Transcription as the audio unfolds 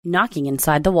Knocking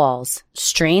inside the walls,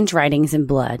 strange writings in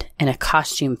blood, and a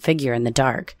costume figure in the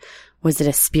dark. Was it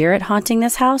a spirit haunting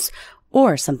this house,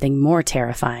 or something more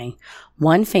terrifying?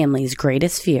 One family's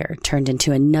greatest fear turned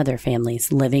into another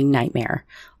family's living nightmare,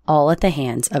 all at the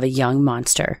hands of a young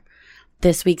monster.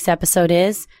 This week's episode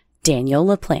is Daniel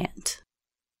LaPlante.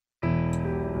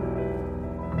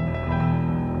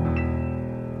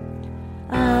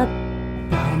 A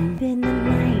bump in the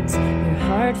night, your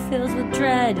heart fills with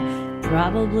dread.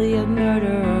 Probably a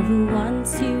murderer who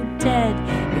wants you dead.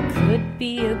 It could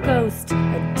be a ghost,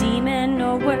 a demon,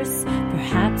 or worse.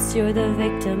 Perhaps you're the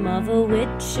victim of a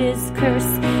witch's curse.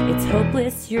 It's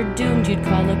hopeless, you're doomed. You'd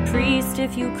call a priest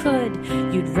if you could.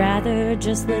 You'd rather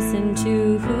just listen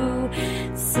to who?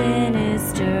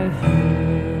 Sinisterhood.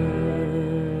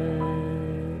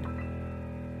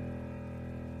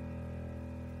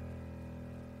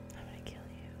 I'm gonna kill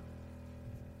you.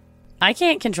 I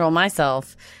can't control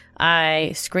myself.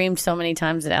 I screamed so many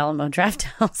times at Alamo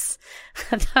Drafthouse.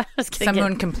 I thought I was gonna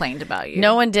Someone complained about you.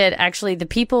 No one did. Actually, the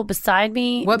people beside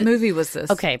me. What movie was this?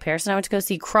 Okay, Paris and I went to go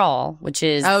see Crawl, which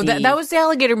is that was the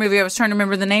alligator movie I was trying to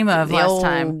remember the name of last old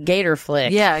time. Gator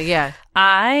flick. Yeah.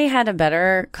 I had a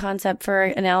better concept for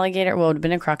an alligator. Well, it would have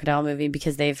been a crocodile movie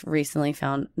because they've recently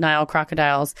found Nile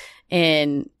crocodiles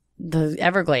in the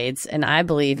Everglades, and I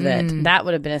believe that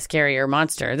would have been a scarier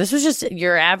monster. This was just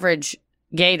your average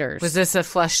gators. Was this a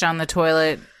flush down the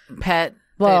toilet pet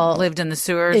that lived in the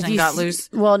sewers and got loose?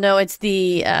 Well, no, it's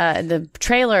the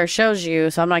trailer shows you,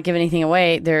 so I'm not giving anything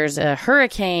away. There's a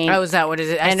hurricane. Oh, is that what it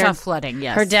is? I saw flooding,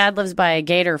 yes. Her dad lives by a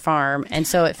gator farm, and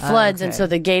so it floods, and so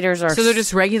the gators are... So they're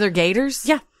just regular gators?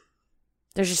 Yeah.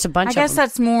 There's just a bunch of them. I guess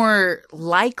that's more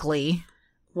likely.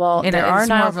 Well, there are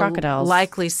Nile crocodiles.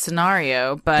 Likely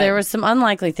scenario, but there was some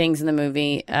unlikely things in the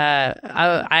movie.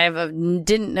 I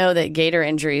didn't know that gator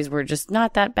injuries were just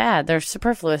not that bad. They're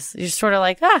superfluous. You're sort of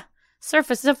like,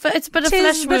 surface. It's but a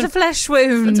flesh wound. It's a flesh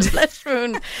wound. It's a flesh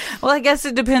wound. Well, I guess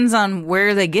it depends on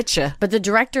where they get you. But the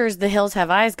directors, The Hills Have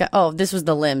Eyes, this was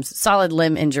the limbs, solid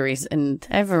limb injuries, and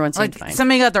everyone seemed fine.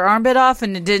 Somebody got their arm bit off,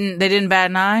 and they didn't bat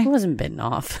an eye. It wasn't bitten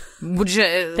off.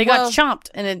 They got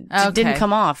chomped, and it didn't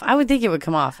come off. I would think it would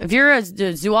come off if you're a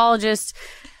zoologist.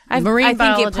 Marine biologist.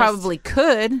 I think it probably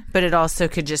could, but it also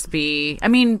could just be. I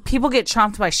mean, people get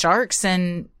chomped by sharks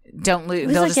and don't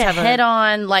lose. They'll just have head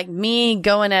on, like me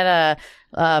going at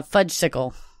a fudge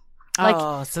sickle.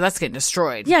 So that's getting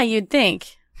destroyed. Yeah, you'd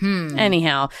think.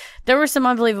 Anyhow, there were some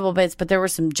unbelievable bits, but there were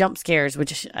some jump scares,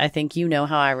 which I think you know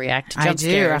how I react to jump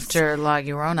scares. After La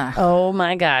Llorona. Oh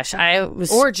my gosh.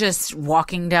 Or just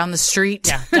walking down the street.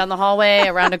 Yeah, down the hallway,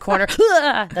 around a corner.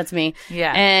 That's me.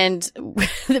 Yeah. And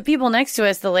the people next to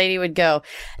us, the lady would go,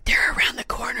 "They're around the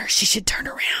corner. She should turn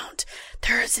around.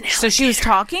 There's an alligator." So she was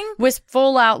talking?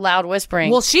 Full out loud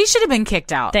whispering. Well, she should have been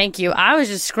kicked out. Thank you. I was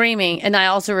just screaming. And I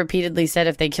also repeatedly said,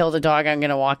 if they kill the dog, I'm going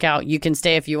to walk out. You can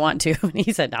stay if you want to. And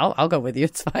he said, I'll go with you.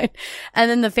 It's fine. And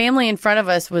then the family in front of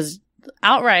us was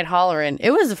outright hollering.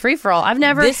 It was a free-for-all.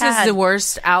 This is the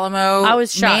worst Alamo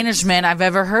management I've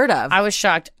ever heard of. I was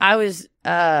shocked. I was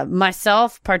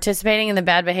myself participating in the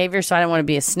bad behavior, so I didn't want to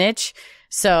be a snitch.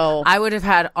 So I would have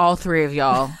had all three of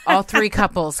y'all, all three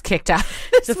couples kicked out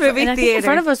of this movie theater. I think in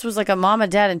front of us was like a mom, a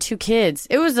dad, and two kids.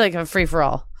 It was like a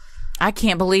free-for-all. I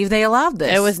can't believe they allowed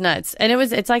this. It was nuts. And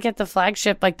it's like at the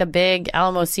flagship, like the big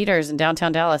Alamo Cedars in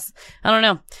downtown Dallas. I don't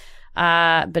know.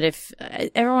 But if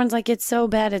everyone's like, it's so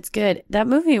bad, it's good. That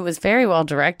movie was very well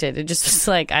directed. It just was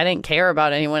like, I didn't care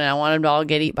about anyone and I wanted them to all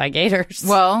get eaten by gators.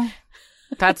 Well,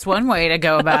 that's one way to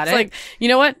go about it. Like, you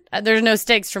know what? There's no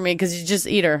stakes for me because you just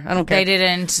eat her. I don't care. They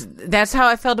didn't. That's how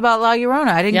I felt about La Llorona.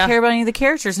 I didn't care about any of the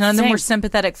characters. None of them were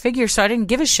sympathetic figures, so I didn't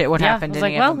give a shit what happened to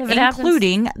any of them,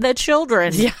 including the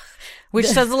children. Yeah. Which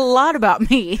says a lot about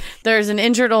me. There's an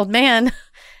injured old man,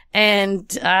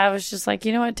 and I was just like,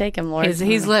 you know what? Take him, Lord.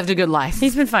 He's lived a good life.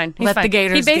 He's been fine. Let the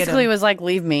gators He basically get him. was like,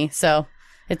 leave me, so...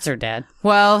 It's her dad.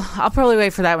 Well, I'll probably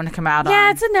wait for that one to come out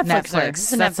on it's a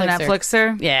Netflix. That's a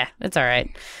Netflixer? Yeah, it's all right.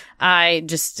 I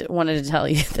just wanted to tell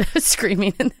you that I was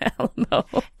screaming in the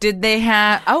Alamo. Did they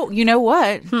have... Oh, you know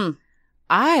what?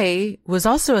 I was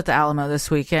also at the Alamo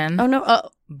this weekend. Oh, no.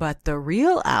 But the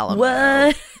real Alamo.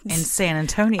 What? In San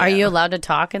Antonio. Are you allowed to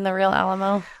talk in the real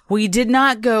Alamo? We did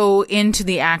not go into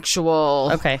the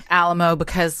actual Okay. Alamo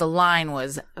because the line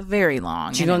was very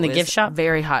long. Did you go in the gift shop?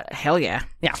 Very hot. Hell yeah.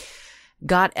 Yeah.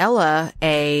 Got Ella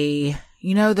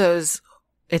those,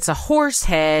 it's a horse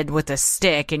head with a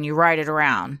stick and you ride it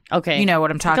around. Okay. You know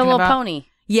what I'm talking like a little about? pony.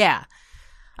 Yeah.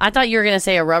 I thought you were going to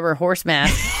say a rubber horse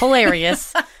mask.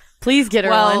 Hilarious. Please get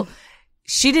her one.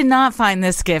 She did not find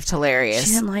this gift hilarious.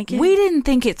 She didn't like it? We didn't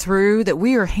think it through that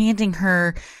we were handing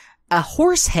her a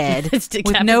horse head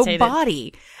with no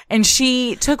body. And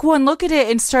she took one look at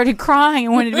it and started crying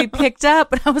and wanted to be picked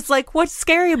up. And I was like, what's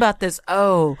scary about this?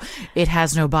 Oh, it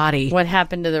has no body. What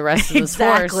happened to the rest of this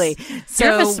exactly. horse? So,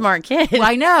 you're a smart kid. Well,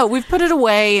 I know. We've put it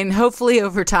away, and hopefully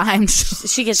over time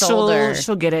she gets older.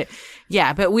 She'll get it.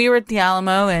 Yeah, but we were at the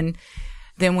Alamo, and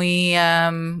then we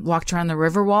walked around the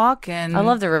Riverwalk. And I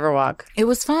love the Riverwalk. It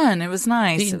was fun. It was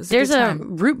nice. There's a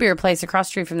root beer place across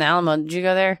the street from the Alamo. Did you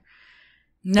go there?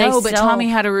 No, but Tommy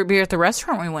had a root beer at the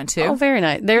restaurant we went to. Oh, very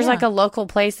nice. There's like a local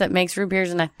place that makes root beers,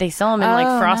 and they sell them in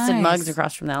like frosted mugs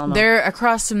across from the Alamo. There,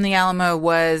 across from the Alamo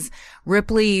was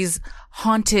Ripley's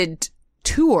Haunted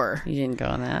Tour. You didn't go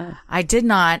on that? I did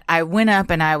not. I went up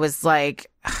and I was like,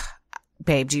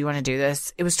 babe, do you want to do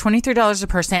this? It was $23 a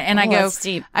person. And I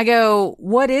go,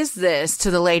 what is this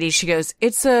to the lady? She goes,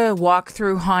 it's a walk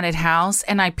through haunted house.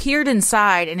 And I peered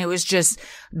inside, and it was just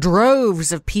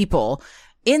droves of people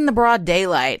in the broad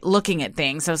daylight looking at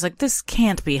things. I was like, this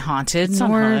can't be haunted. It's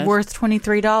worth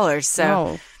 $23.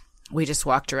 So we just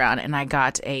walked around, and I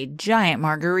got a giant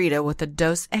margarita with a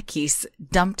Dos Equis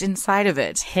dumped inside of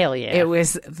it. Hell yeah. It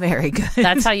was very good.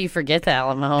 That's how you forget the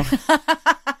Alamo.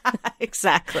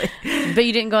 Exactly. But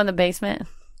you didn't go in the basement?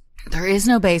 There is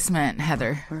no basement,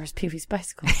 Heather. Where's Pee-wee's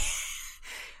bicycle?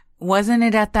 Wasn't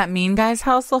it at that mean guy's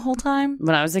house the whole time?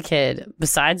 When I was a kid,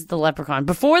 besides the leprechaun,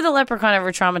 before the leprechaun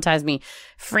ever traumatized me,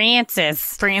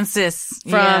 Francis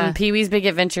from Pee-wee's Big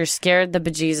Adventure scared the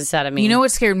bejesus out of me. You know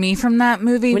what scared me from that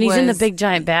movie? When he's in the big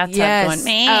giant bathtub going,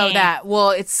 man. Oh, that.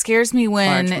 Well, it scares me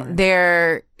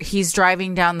when he's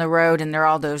driving down the road and they're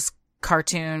all those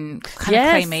cartoon kind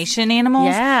of claymation animals.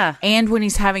 Yeah. And when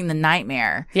he's having the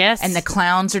nightmare. Yes. And the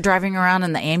clowns are driving around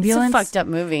in the ambulance. It's a fucked up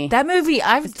movie. That movie,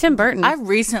 it's Tim Burton. I've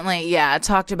recently,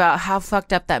 talked about how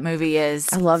fucked up that movie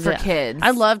is. I loved for it. Kids. I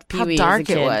loved Pee-wee. How dark as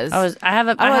a kid. it was.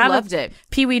 I loved it.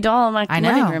 Pee-wee doll in my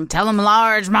living room. Tell him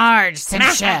Large Marge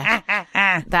sent ya.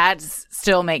 That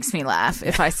still makes me laugh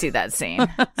if I see that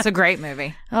scene. It's a great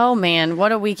movie. Oh man,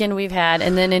 what a weekend we've had.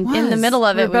 And then in the middle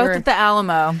of it, we were both at the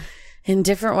Alamo. In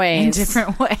different ways.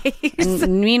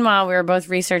 And meanwhile, we were both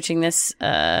researching this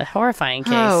horrifying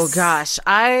case. Oh, gosh.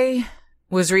 I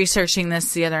was researching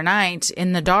this the other night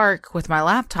in the dark with my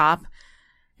laptop,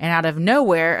 and out of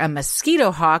nowhere, a mosquito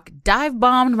hawk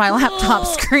dive-bombed my laptop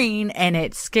screen, and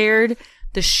it scared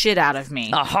the shit out of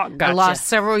me. A hawk gotcha. I lost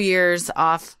several years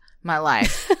off my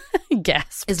life.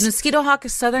 Gasp. Is mosquito hawk a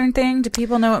southern thing? Do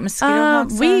people know what mosquito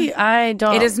hawks are? I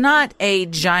don't. It is not a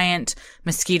giant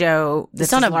mosquito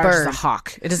that's as large as a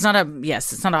hawk. It is not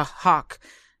it's not a hawk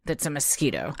that's a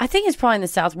mosquito. I think it's probably in the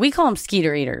South. We call them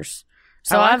skeeter eaters.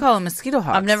 So I call them mosquito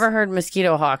hawks. I've never heard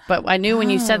mosquito hawk, but I knew when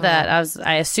you said that,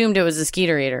 I assumed it was a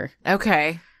skeeter eater.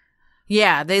 Okay.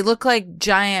 Yeah, they look like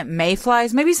giant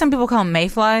mayflies. Maybe some people call them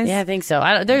mayflies. Yeah, I think so.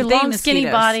 They're long, skinny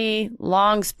body,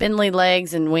 long, spindly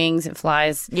legs and wings. It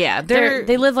flies. Yeah,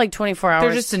 they live like 24 hours.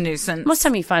 They're just a nuisance. Most of the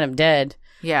time you find them dead.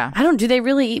 Yeah. Do they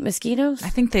really eat mosquitoes? I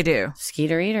think they do.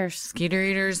 Skeeter eaters. Skeeter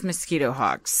eaters, mosquito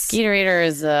hawks. Skeeter eater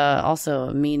is also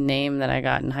a mean name that I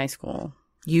got in high school.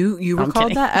 You were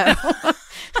called that?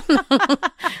 Oh.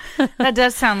 That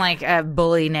does sound like a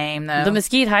bully name, though. The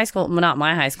Mesquite High School, well, not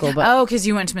my high school, but because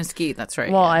you went to Mesquite, that's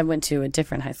right. Well, I went to a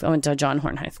different high school. I went to John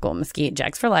Horn High School, Mesquite,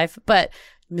 Jacks for Life. But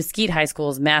Mesquite High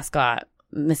School's mascot,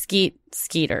 Mesquite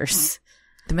Skeeters.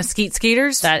 The Mesquite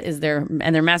Skeeters? That is their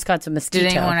mascot's a mosquito.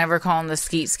 Did anyone ever call them the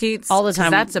Skeet Skeets? All the time.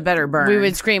 That's a better burn. We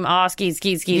would scream, skeet,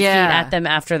 skeet, skeet, skeet at them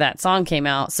after that song came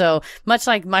out. So much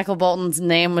like Michael Bolton's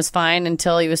name was fine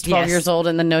until he was 12 years old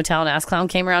and the No Talent Ass Clown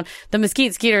came around. The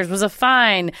Mesquite Skeeters was a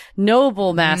fine,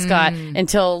 noble mascot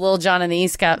until Lil Jon and the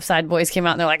East Side Boys came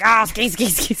out and they're like, skeet, skeet,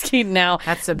 skeet, skeet. Now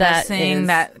that's the best thing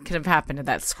that could have happened at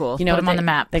that school. You know, put them on the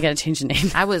map. They got to change the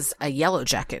name. I was a Yellow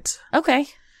Jacket. Okay.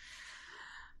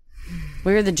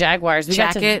 We were the Jaguars. We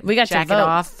got to vote.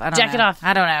 Off. Jacket off.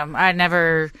 I don't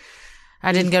know.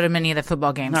 I didn't go to many of the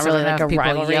football games. Not really like a people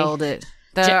rivalry. Yelled it.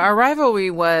 Our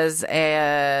rivalry was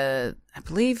I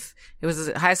believe it was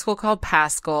a high school called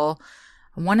Pascal.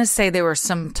 I want to say they were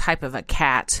some type of a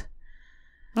cat.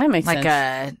 That makes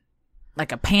sense.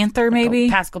 Like a panther, maybe?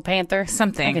 Pascal Panther.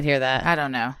 Something. I could hear that. I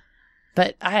don't know.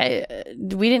 But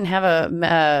we didn't have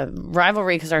a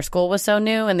rivalry because our school was so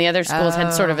new, and the other schools had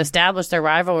sort of established their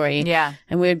rivalry. Yeah,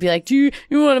 and we would be like, "Do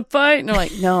you want to fight?" And they're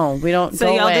like, "No, we don't."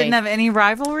 So y'all didn't have any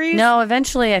rivalries? No.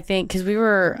 Eventually, I think because we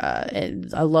were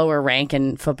a lower rank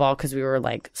in football because we were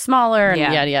like smaller and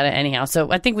yada yada. Anyhow, so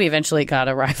I think we eventually got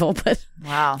a rival. But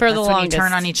wow, for the longest, when you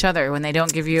turn on each other when they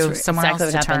don't give you someone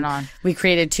else to turn on. We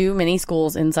created 2 mini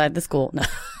schools inside the school. No.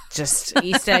 Just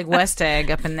East Egg, West Egg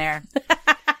up in there.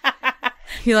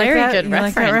 You like Very that? good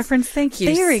reference. Like that reference? Thank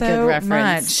you Very so good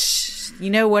reference. much. you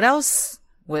know what else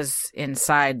was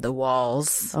inside the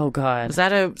walls? Oh, God. Was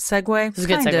that a segue? It was a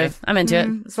good segue. I'm into it.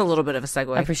 It's a little bit of a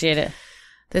segue. I appreciate it.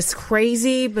 This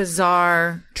crazy,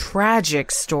 bizarre,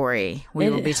 tragic story we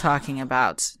will be talking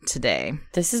about today.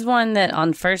 This is one that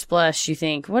on first blush you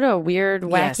think, what a weird,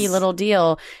 wacky little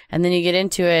deal. And then you get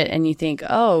into it and you think,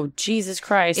 oh, Jesus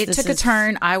Christ. It took a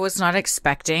turn I was not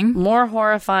expecting. More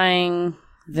horrifying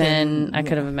than I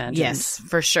could have imagined. Yes,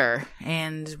 for sure.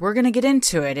 And we're going to get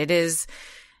into it. It is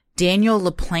Daniel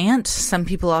LaPlante. Some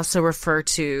people also refer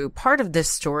to part of this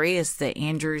story as the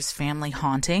Andrews family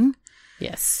haunting.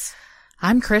 Yes.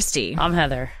 I'm Christy. I'm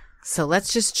Heather. So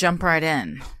let's just jump right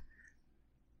in.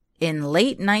 In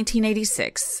late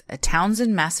 1986, a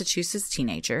Townsend, Massachusetts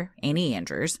teenager, Annie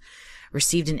Andrews,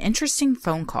 received an interesting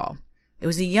phone call. It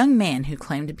was a young man who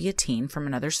claimed to be a teen from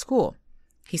another school.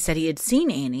 He said he had seen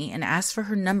Annie and asked for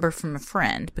her number from a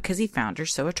friend because he found her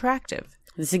so attractive.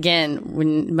 This again,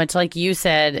 when much like you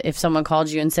said, if someone called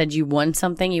you and said you won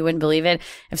something, you wouldn't believe it.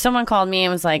 If someone called me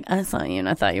and was like, I saw you and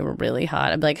I thought you were really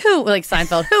hot, I'd be like, who? Like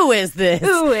Seinfeld, who is this?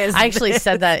 Who is I actually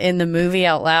said that in the movie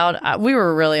out loud. We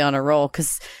were really on a roll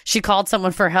because she called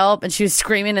someone for help and she was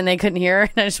screaming and they couldn't hear her.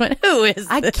 And I just went, who is this?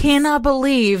 I cannot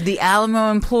believe the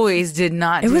Alamo employees did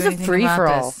not do anything about this. It was a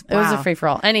free-for-all. Wow. It was a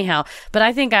free-for-all. Anyhow, but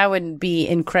I think I would be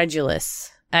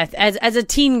incredulous as a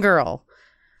teen girl.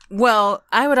 Well,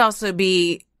 I would also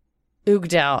be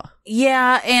ooged out.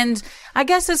 Yeah, and I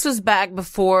guess this was back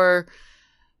before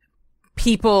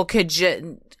people could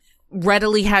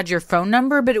readily had your phone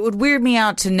number, but it would weird me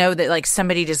out to know that like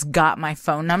somebody just got my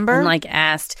phone number and like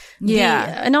asked.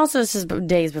 Yeah, and also this is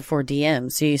days before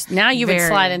DMs, so now you would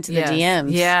slide into the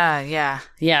DMs.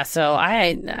 Yeah. So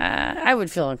I would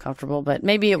feel uncomfortable, but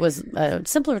maybe it was a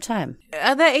simpler time. The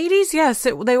 80s, yes,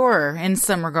 they were in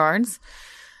some regards.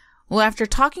 Well, after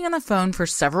talking on the phone for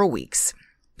several weeks,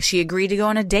 she agreed to go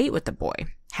on a date with the boy,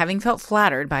 having felt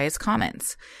flattered by his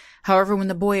comments. However, when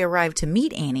the boy arrived to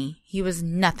meet Annie, he was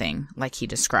nothing like he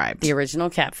described. The original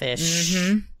catfish.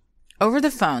 Mm-hmm. Over the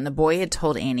phone, the boy had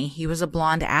told Annie he was a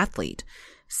blonde athlete.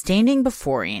 Standing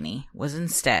before Annie was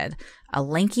instead a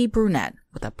lanky brunette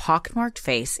with a pockmarked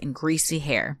face and greasy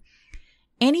hair.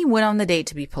 Annie went on the date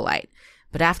to be polite,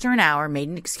 but after an hour made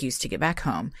an excuse to get back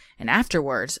home, and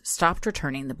afterwards stopped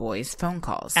returning the boy's phone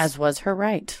calls. As was her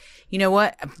right. You know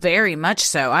what? Very much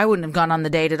so. I wouldn't have gone on the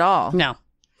date at all. No.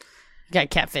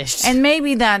 Got catfished. And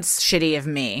maybe that's shitty of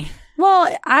me.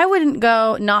 Well, I wouldn't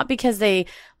go, not because it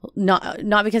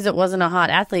wasn't a hot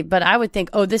athlete, but I would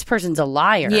think, oh, this person's a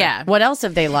liar. Yeah. What else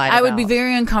have they lied about? I would be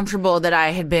very uncomfortable that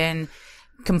I had been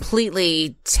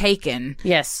completely taken.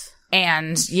 Yes.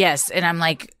 And I'm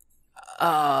like,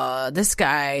 this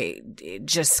guy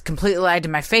just completely lied to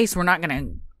my face. We're not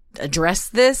going to address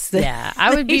this. Yeah,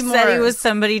 I would be he said he was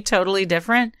somebody totally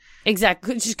different.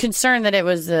 Exactly. Just concerned that it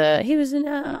was he was an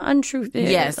untrue.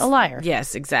 Yes, a liar.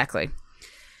 Yes, exactly.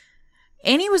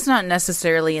 Annie was not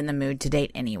necessarily in the mood to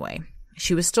date anyway.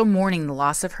 She was still mourning the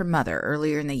loss of her mother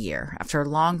earlier in the year after a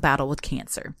long battle with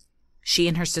cancer. She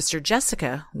and her sister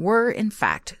Jessica were, in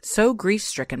fact, so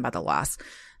grief-stricken by the loss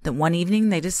that one evening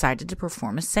they decided to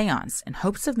perform a seance in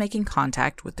hopes of making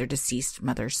contact with their deceased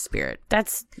mother's spirit.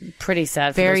 That's pretty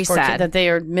sad. Very sad. That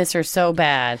they miss her so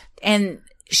bad. And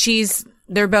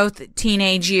they're both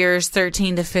teenage years,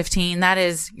 13 to 15. That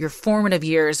is your formative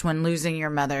years when losing your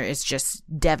mother is just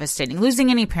devastating. Losing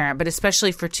any parent, but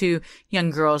especially for two young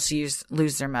girls who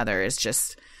lose their mother is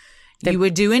just... You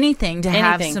would do anything to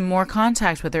have some more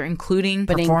contact with her, including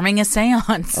performing a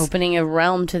seance. Opening a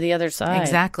realm to the other side.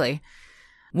 Exactly.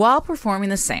 While performing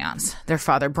the seance, their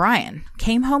father, Brian,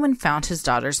 came home and found his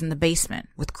daughters in the basement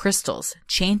with crystals,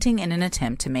 chanting in an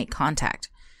attempt to make contact.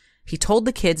 He told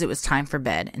the kids it was time for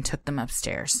bed and took them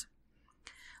upstairs.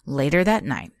 Later that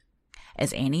night,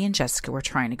 as Annie and Jessica were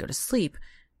trying to go to sleep,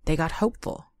 they got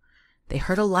hopeful. They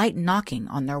heard a light knocking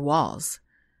on their walls.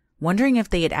 Wondering if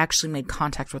they had actually made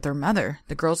contact with their mother,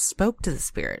 the girls spoke to the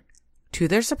spirit. To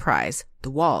their surprise,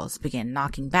 the walls began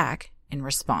knocking back in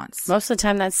response. Most of the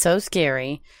time, that's so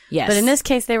scary. Yes. But in this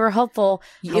case, they were hopeful.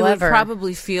 It would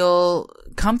probably feel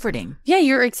comforting. Yeah,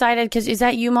 you're excited because, is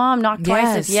that you, Mom? Knock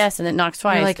twice. Yes, and it knocks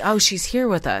twice. You're like, oh, she's here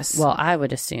with us. Well, I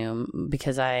would assume,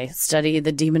 because I study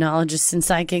the demonologists and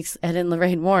psychics, Ed and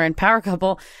Lorraine Warren, power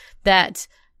couple, that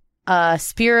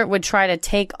spirit would try to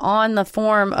take on the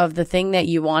form of the thing that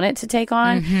you want it to take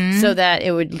on, so that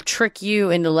it would trick you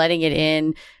into letting it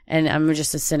in. And I'm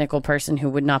just a cynical person who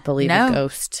would not believe a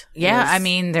ghost. Yeah, I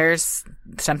mean, there's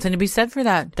something to be said for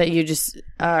that. That you just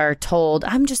are told,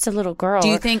 I'm just a little girl. Do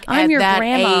you think I'm at your that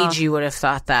grandma. age you would have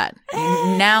thought that?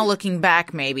 Now looking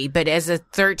back, maybe. But as a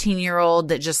 13-year-old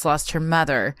that just lost her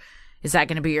mother, Is that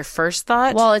going to be your first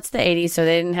thought? Well, it's the 80s, so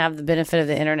they didn't have the benefit of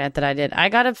the internet that I did. I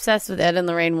got obsessed with Ed and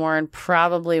Lorraine Warren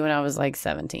probably when I was like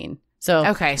 17. So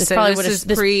okay, this so probably this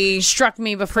would is struck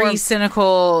me before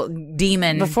pre-cynical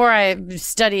demon. Before I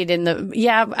studied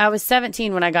I was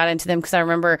 17 when I got into them because I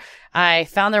remember I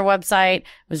found their website,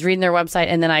 was reading their website,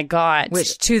 and then I got...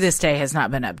 Which to this day has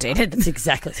not been updated. It's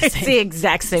exactly the same. It's the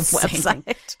exact same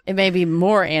website. It may be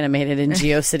more animated in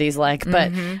GeoCities-like,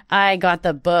 but I got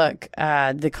the book,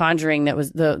 The Conjuring, that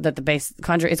was the base...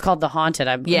 Conjuring. It's called The Haunted.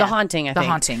 The Haunting, I think. The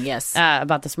Haunting, yes.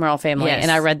 About the Smurl family. Yes.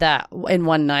 And I read that in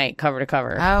one night, cover to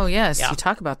cover. Oh, yes. Yeah. You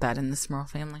talk about that in the Smurl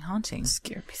family haunting. It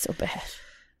scared me so bad.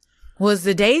 Well, as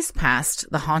the days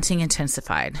passed, the haunting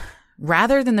intensified.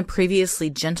 Rather than the previously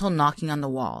gentle knocking on the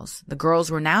walls, the girls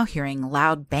were now hearing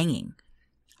loud banging.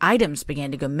 Items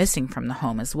began to go missing from the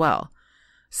home as well.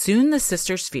 Soon the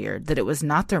sisters feared that it was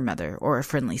not their mother or a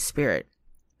friendly spirit,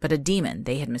 but a demon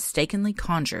they had mistakenly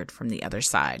conjured from the other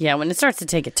side. Yeah, when it starts to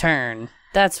take a turn,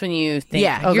 that's when you think,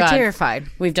 you're God, terrified.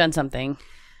 We've done something.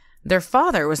 Their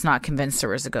father was not convinced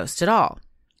there was a ghost at all.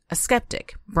 A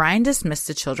skeptic, Brian dismissed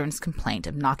the children's complaint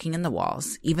of knocking in the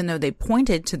walls, even though they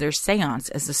pointed to their seance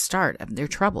as the start of their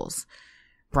troubles.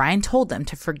 Brian told them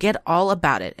to forget all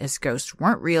about it, as ghosts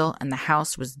weren't real and the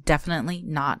house was definitely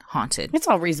not haunted. It's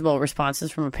all reasonable responses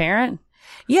from a parent.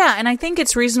 Yeah, and I think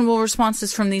it's reasonable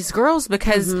responses from these girls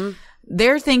because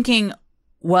they're thinking,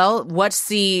 well, what's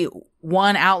the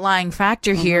one outlying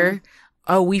factor here?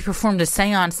 Oh, we performed a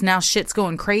seance. Now shit's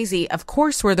going crazy. Of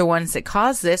course, we're the ones that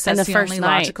caused this. That's the only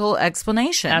logical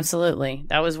explanation. Absolutely.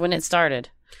 That was when it started.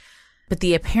 But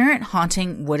the apparent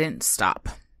haunting wouldn't stop.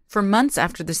 For months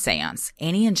after the seance,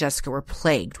 Annie and Jessica were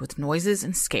plagued with noises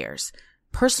and scares.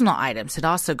 Personal items had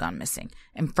also gone missing,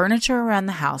 and furniture around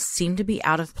the house seemed to be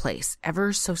out of place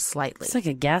ever so slightly. It's like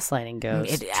a gaslighting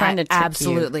ghost. Trying to trick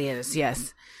absolutely you. Is,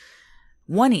 yes.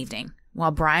 One evening,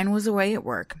 while Brian was away at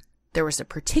work, there was a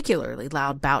particularly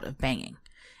loud bout of banging.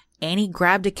 Annie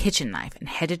grabbed a kitchen knife and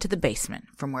headed to the basement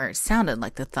from where it sounded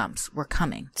like the thumps were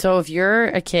coming. So if you're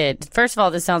a kid, first of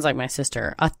all, this sounds like my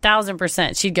sister.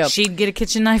 1,000%. She'd get a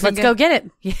kitchen knife. Let's go get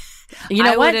it. Yeah. You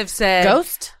know what? I would have said,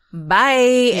 ghost?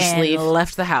 Bye, and leave.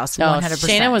 Left the house. 100%.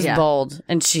 Shannon was bold,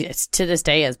 and she to this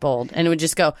day is bold, and would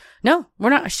just go, no, we're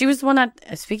not. She was the one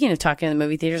that, speaking of talking in the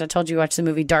movie theaters, I told you watched the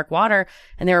movie Dark Water,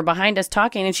 and they were behind us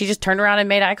talking, and she just turned around and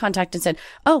made eye contact and said,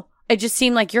 oh, it just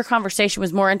seemed like your conversation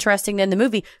was more interesting than the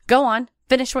movie. Go on,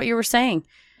 finish what you were saying.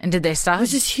 And did they stop? It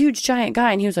was this huge giant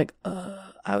guy, and he was like,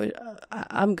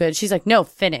 I'm good. She's like, no,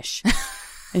 finish.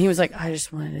 And he was like, I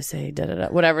just wanted to say da-da-da,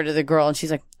 whatever to the girl. And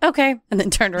she's like, okay. And then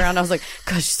turned around. I was like,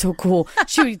 gosh, she's so cool.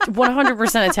 She would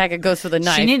 100% attack a ghost with a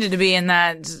knife. She needed to be in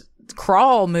that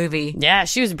Crawl movie. Yeah,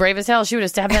 she was brave as hell. She would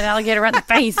have stabbed that alligator right in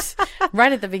the face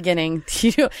right at the beginning.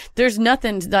 You know, there's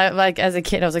nothing that, like, as a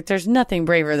kid, I was like, there's nothing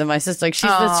braver than my sister. Like, she's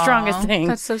the strongest thing.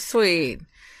 That's so sweet.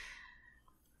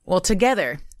 Well,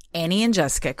 together, Annie and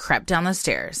Jessica crept down the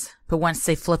stairs. But once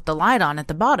they flipped the light on at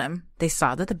the bottom, they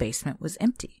saw that the basement was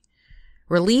empty.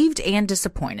 Relieved and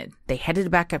disappointed, they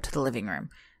headed back up to the living room,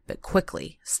 but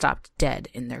quickly stopped dead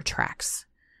in their tracks.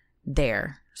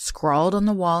 There, scrawled on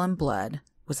the wall in blood,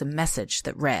 was a message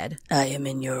that read, I am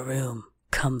in your room.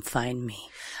 Come find me.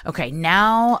 Okay,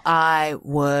 now I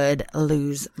would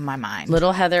lose my mind.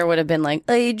 Little Heather would have been like,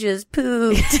 I just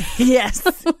pooped. Yes.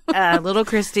 Little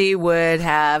Christy would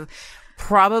have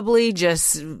probably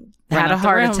just had a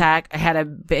heart attack, had a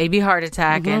baby heart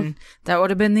attack, and that would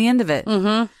have been the end of it.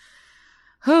 Mm-hmm.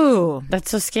 Ooh, that's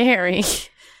so scary.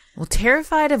 Well,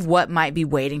 terrified of what might be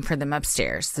waiting for them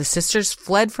upstairs, the sisters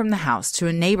fled from the house to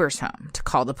a neighbor's home to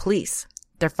call the police.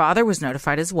 Their father was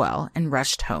notified as well and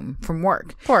rushed home from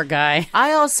work. Poor guy.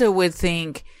 I also would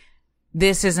think,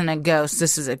 this isn't a ghost,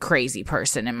 this is a crazy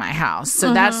person in my house.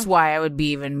 So that's why I would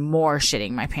be even more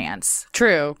shitting my pants.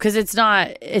 True, because it's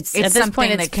not, it's at this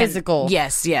point, it's physical.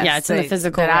 Yes. Yeah, it's in the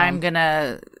physical that realm. I'm going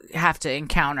to have to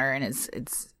encounter, and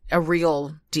it's a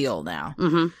real deal now.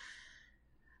 Mm-hmm.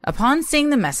 Upon seeing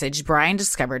the message, Brian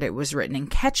discovered it was written in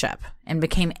ketchup and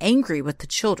became angry with the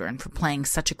children for playing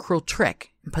such a cruel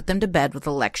trick and put them to bed with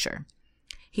a lecture.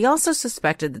 He also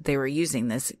suspected that they were using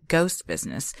this ghost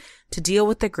business to deal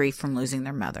with the grief from losing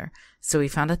their mother, so he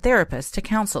found a therapist to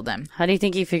counsel them. How do you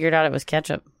think he figured out it was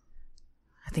ketchup?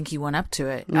 I think he went up to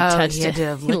it. He touched he had to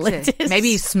have it. licked it. Maybe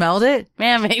he smelled it.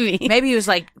 Yeah, maybe. Maybe he was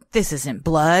like, this isn't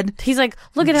blood. He's like,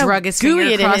 look at how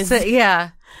gooey it is. Yeah.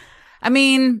 I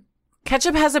mean,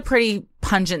 ketchup has a pretty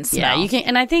pungent smell. Yeah, you can,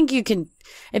 and I think you can,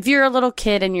 if you're a little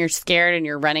kid and you're scared and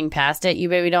you're running past it, you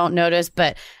maybe don't notice,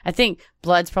 but I think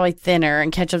blood's probably thinner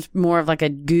and ketchup's more of like a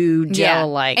goo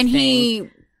gel-like and thing. He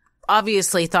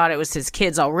obviously thought it was his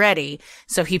kids already.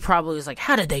 So he probably was like,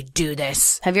 how did they do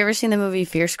this? Have you ever seen the movie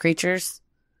Fierce Creatures?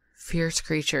 Fierce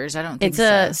Creatures. I don't think it's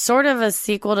a sort of a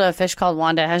sequel to A Fish Called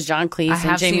Wanda. It has John Cleese. I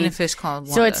have seen A Fish Called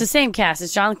Wanda. So it's the same cast.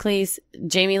 It's John Cleese,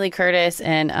 Jamie Lee Curtis,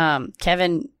 and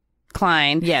Kevin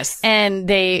Kline. Yes. And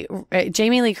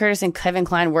Jamie Lee Curtis and Kevin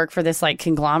Kline work for this like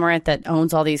conglomerate that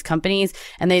owns all these companies,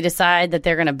 and they decide that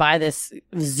they're going to buy this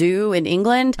zoo in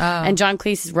England, and John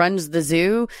Cleese runs the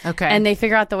zoo. Okay. And they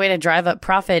figure out the way to drive up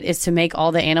profit is to make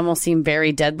all the animals seem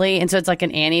very deadly. And so it's like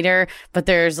an anteater, but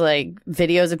there's like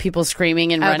videos of people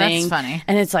screaming and running. That's funny.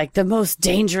 And it's like the most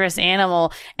dangerous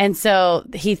animal. And so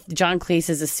John Cleese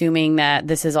is assuming that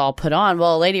this is all put on.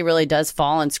 Well, a lady really does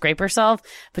fall and scrape herself,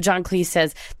 but John Cleese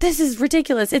says, this is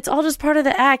ridiculous. It's all just part of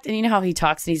the act. And you know how he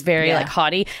talks and he's very like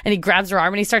haughty, and he grabs her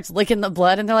arm and he starts licking the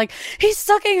blood, and they're like, he's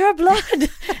sucking her blood.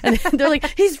 And they're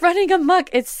like, he's running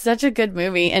amok. It's such a good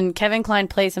movie. And Kevin Kline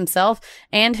plays himself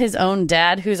and his own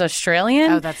dad, who's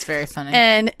Australian. Oh, that's very funny.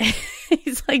 And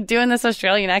he's like doing this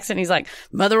Australian accent. He's like,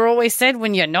 mother always said,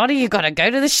 when you're naughty, you got to go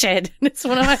to the shed. And it's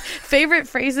one of my favorite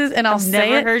phrases. And I've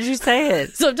never heard you say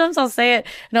it. Sometimes I'll say it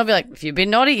and I'll be like, if you've been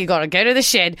naughty, you got to go to the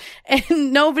shed.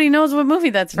 And nobody knows what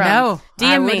movie that's from. No,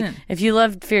 DM me. If you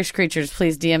loved Fierce Creatures,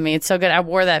 please DM me. It's so good. I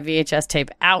wore that VHS tape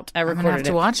out. I recorded I'm gonna have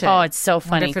to watch it. Oh, it's so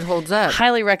funny. I wonder if it holds up.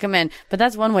 Highly recommend. But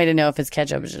that's one way to know if it's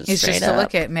ketchup. Is it's just to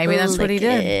lick it. Maybe that's what he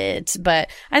did. But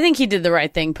I think he did the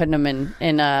right thing putting him in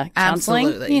counseling.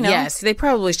 Absolutely. You know? Yes, they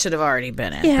probably should have already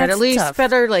been in. Yeah, but at least tough.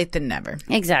 better late than never.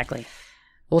 Exactly.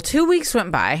 Well, 2 weeks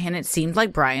went by, and it seemed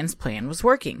like Brian's plan was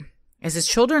working. As his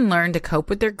children learned to cope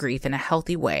with their grief in a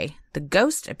healthy way, the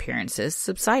ghost appearances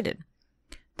subsided.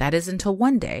 That is until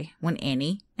one day when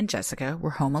Annie and Jessica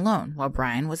were home alone while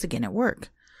Brian was again at work.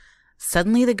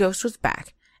 Suddenly the ghost was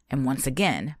back, and once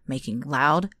again making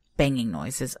loud, banging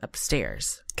noises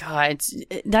upstairs. God,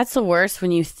 that's the worst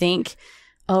when you think,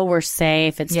 oh, we're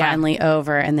safe, it's finally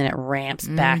over, and then it ramps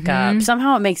back up.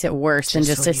 Somehow it makes it worse than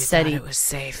just a steady. It was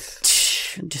safe.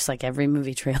 Just like every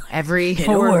movie trailer. Every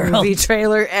horror movie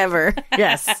trailer ever.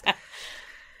 Yes.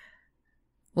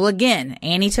 Well, again,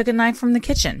 Annie took a knife from the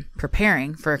kitchen,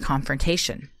 preparing for a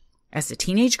confrontation. As the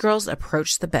teenage girls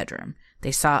approached the bedroom,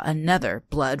 they saw another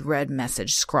blood-red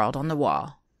message scrawled on the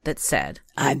wall that said,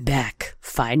 I'm back.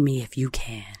 Find me if you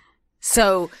can.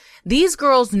 So these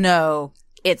girls know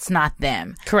it's not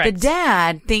them. Correct. The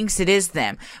dad thinks it is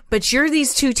them. But you're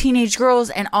these two teenage girls,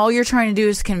 and all you're trying to do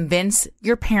is convince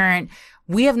your parent,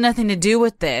 we have nothing to do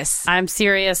with this. I'm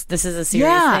serious. This is a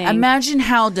serious thing. Imagine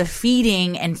how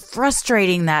defeating and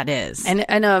frustrating that is.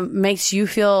 And makes you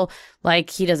feel like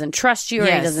he doesn't trust you or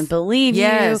he doesn't believe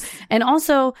you. And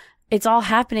also, it's all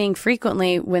happening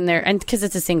frequently when and because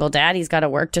it's a single dad, he's got to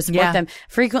work to support them,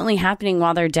 frequently happening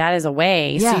while their dad is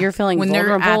away. So you're feeling when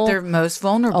vulnerable. They're at their most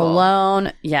vulnerable.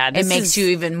 Alone. Yeah. It makes you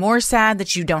even more sad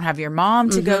that you don't have your mom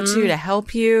to go to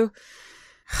help you.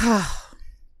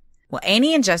 Well,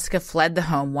 Annie and Jessica fled the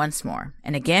home once more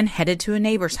and again headed to a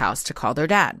neighbor's house to call their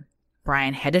dad.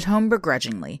 Brian headed home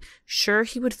begrudgingly, sure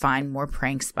he would find more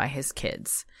pranks by his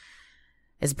kids.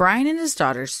 As Brian and his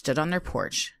daughters stood on their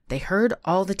porch, they heard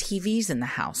all the TVs in the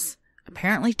house,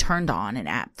 apparently turned on and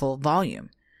at full volume.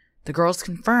 The girls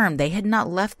confirmed they had not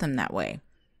left them that way.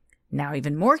 Now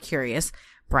even more curious,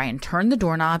 Brian turned the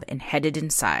doorknob and headed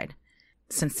inside.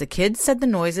 Since the kids said the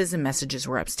noises and messages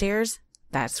were upstairs,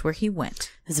 that's where he went.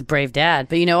 As a brave dad.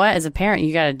 But you know what? As a parent,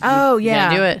 you gotta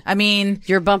do it. I mean,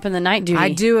 you're bumping the night duty.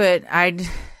 I'd do it.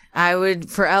 I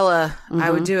would, for Ella, I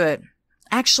would do it.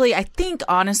 Actually, I think,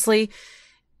 honestly,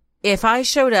 if I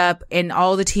showed up and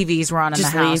all the TVs were on in the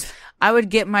house, I would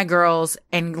get my girls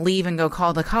and leave and go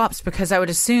call the cops because I would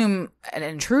assume an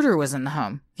intruder was in the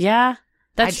home. Yeah.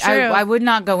 That's true. I would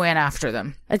not go in after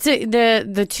them. It's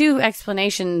the two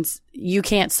explanations you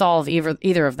can't solve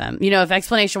either of them. You know, if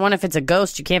explanation one, if it's a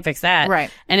ghost, you can't fix that. Right.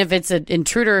 And if it's an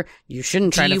intruder, you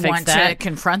shouldn't try to fix that. Do you want to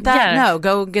confront that? Yeah. No,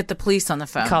 go get the police on the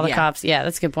phone. Call the cops. Yeah,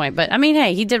 that's a good point. But I mean,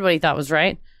 hey, he did what he thought was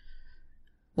right.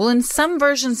 Well, in some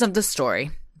versions of the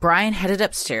story, Brian headed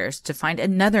upstairs to find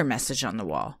another message on the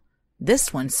wall.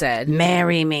 This one said,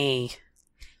 "Marry me."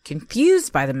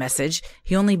 Confused by the message,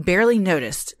 he only barely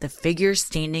noticed the figure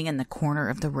standing in the corner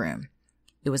of the room.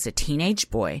 It was a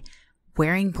teenage boy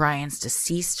wearing Brian's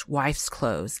deceased wife's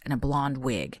clothes and a blonde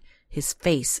wig, his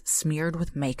face smeared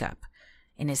with makeup.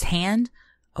 In his hand,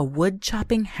 a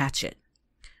wood-chopping hatchet.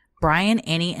 Brian,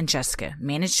 Annie, and Jessica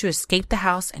managed to escape the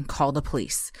house and call the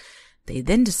police. They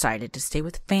then decided to stay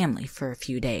with family for a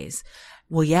few days.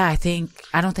 Well, yeah,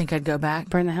 I don't think I'd go back.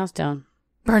 Burn the house down.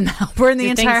 Burn the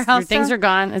entire house down? Your things are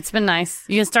gone. It's been nice.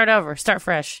 You can start over. Start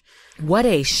fresh. What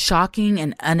a shocking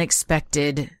and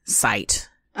unexpected sight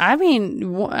I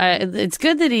mean, it's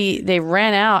good that they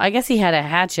ran out. I guess he had a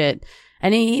hatchet.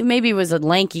 And he maybe was a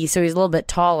lanky, so he's a little bit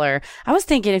taller. I was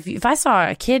thinking if I saw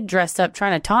a kid dressed up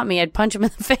trying to taunt me, I'd punch him in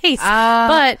the face.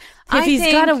 But if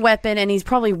he's got a weapon and he's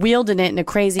probably wielding it in a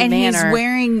crazy manner. And he's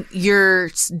wearing your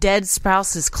dead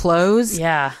spouse's clothes.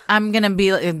 Yeah. I'm going to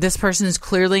be like, this person is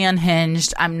clearly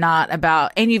unhinged. I'm not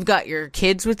about, and you've got your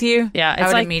kids with you. Yeah. It's I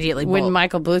would like immediately when bolt.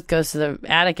 Michael Bluth goes to the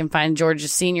attic and finds George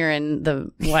Sr. in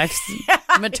the wife's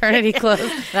maternity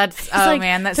clothes. That's,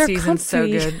 man, that they're season's so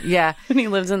comfy. good. Yeah. When he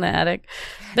lives in the attic.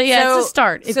 But yeah, it's a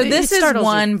start. So this is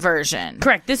one version.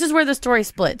 Correct. This is where the story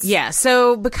splits. Yeah.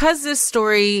 So because this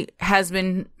story has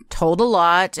been told a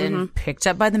lot and picked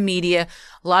up by the media,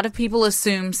 a lot of people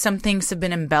assume some things have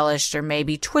been embellished or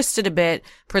maybe twisted a bit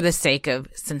for the sake of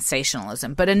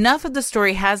sensationalism. But enough of the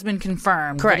story has been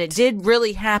confirmed that it did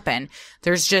really happen.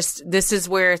 This is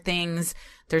where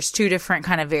there's two different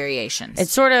kind of variations.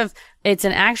 It's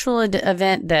an actual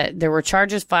event that there were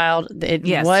charges filed.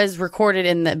 It was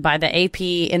recorded by the AP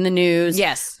in the news.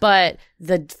 Yes. But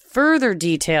the further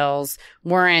details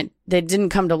they didn't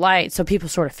come to light. So people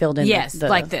sort of filled in. Yes.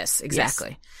 Like this.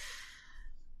 Exactly. Yes.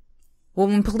 Well,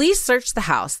 when police searched the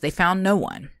house, they found no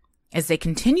one. As they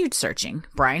continued searching,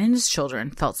 Brian and his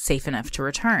children felt safe enough to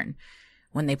return.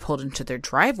 When they pulled into their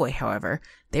driveway, however,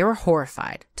 they were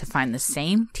horrified to find the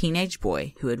same teenage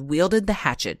boy who had wielded the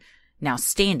hatchet now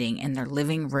standing in their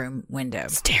living room window.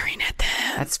 Staring at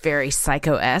them. That's very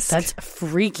Psycho-esque. That's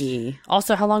freaky.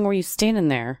 Also, how long were you standing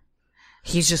there?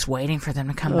 He's just waiting for them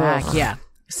to come back. Yeah.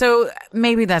 So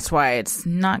maybe that's why it's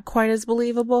not quite as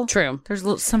believable. True.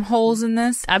 There's some holes in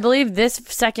this. I believe this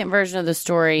second version of the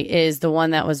story is the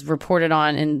one that was reported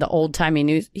on in the old-timey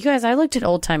news. You guys, I looked at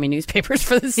old-timey newspapers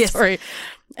for this story.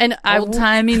 And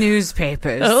old-timey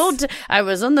newspapers. I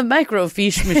was on the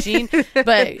microfiche machine,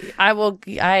 but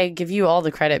I give you all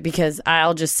the credit because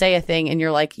I'll just say a thing and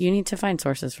you're like, you need to find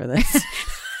sources for this.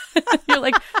 You're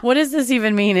like, what does this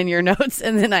even mean in your notes?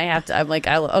 And then I'm like,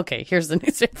 okay, here's the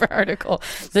newspaper article.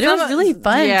 But it was really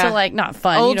fun to not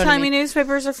fun. Old-timey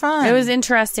newspapers are fun. It was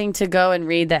interesting to go and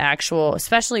read the actual,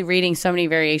 especially reading so many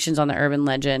variations on the urban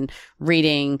legend,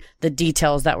 reading the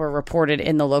details that were reported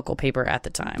in the local paper at the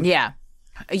time. Yeah.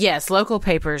 Yes, local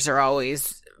papers are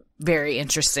always very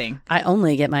interesting. I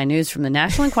only get my news from the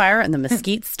National Enquirer and the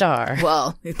Mesquite Star.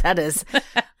 Well, that is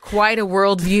quite a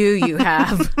worldview you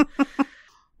have.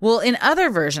 Well, in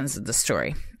other versions of the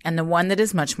story, and the one that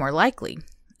is much more likely,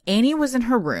 Annie was in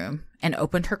her room and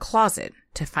opened her closet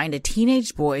to find a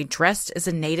teenage boy dressed as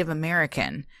a Native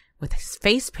American with his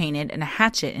face painted and a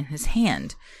hatchet in his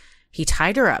hand. He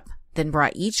tied her up, then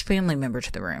brought each family member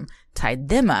to the room, tied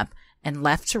them up, and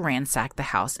left to ransack the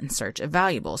house in search of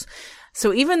valuables.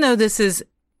 So even though this is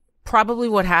probably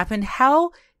what happened, how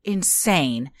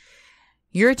insane.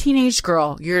 You're a teenage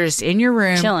girl. You're just in your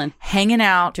room, chilling, hanging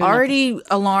out, already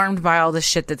alarmed by all the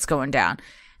shit that's going down.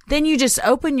 Then you just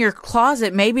open your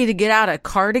closet, maybe to get out a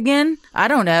cardigan. I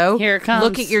don't know. Here it comes.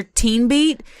 Look at your teen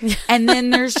beat. And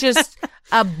then there's just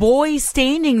a boy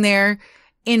standing there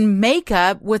in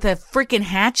makeup with a freaking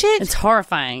hatchet. It's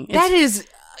horrifying.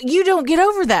 You don't get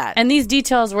over that. And these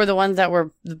details were the ones that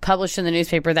were published in the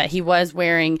newspaper that he was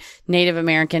wearing Native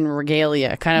American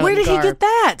regalia. Where did he get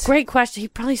that? Great question. He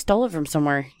probably stole it from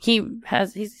somewhere.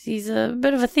 He's a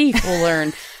bit of a thief, we'll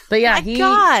learn. But yeah,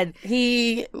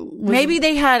 maybe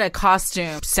they had a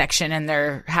costume section in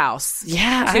their house.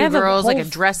 Yeah. Two girls, like a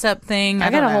dress up thing.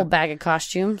 I got a whole bag of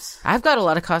costumes. I've got a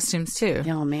lot of costumes too.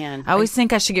 Oh man. I always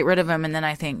think I should get rid of them. And then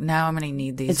I think, no, I'm going to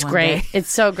need these. It's great. Day. It's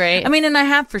so great. I mean, and I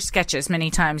have for sketches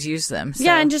many times used them. So.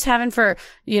 Yeah. And just having for,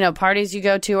 parties you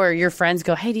go to or your friends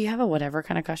go, hey, do you have a whatever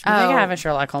kind of costume? I think I have a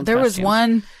Sherlock Holmes costume. Was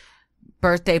one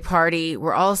birthday party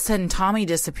where all of a sudden Tommy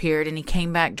disappeared and he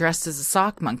came back dressed as a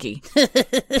sock monkey.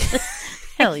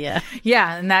 Hell yeah.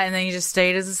 Yeah, and then he just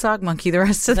stayed as a sock monkey the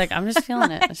rest of the I'm just feeling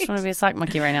it. I just want to be a sock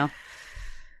monkey right now.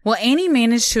 Well, Annie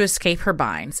managed to escape her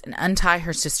binds and untie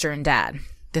her sister and dad.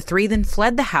 The three then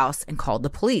fled the house and called the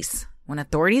police. When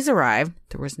authorities arrived,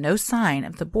 there was no sign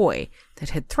of the boy that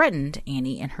had threatened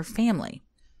Annie and her family.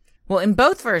 Well, in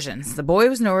both versions, the boy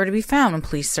was nowhere to be found when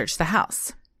police searched the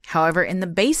house. However, in the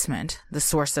basement, the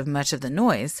source of much of the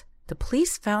noise, the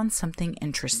police found something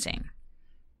interesting.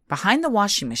 Behind the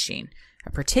washing machine,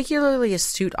 a particularly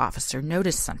astute officer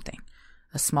noticed something,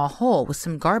 a small hole with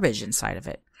some garbage inside of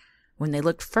it. When they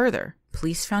looked further,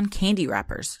 police found candy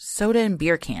wrappers, soda and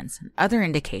beer cans, and other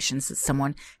indications that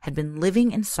someone had been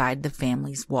living inside the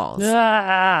family's walls.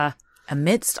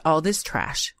 Amidst all this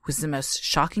trash was the most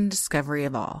shocking discovery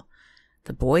of all.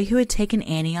 The boy who had taken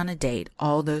Annie on a date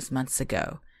all those months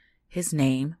ago His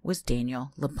name was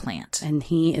Daniel LaPlante. And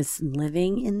he is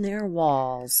living in their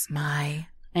walls.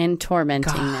 And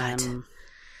tormenting them.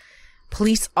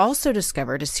 Police also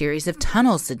discovered a series of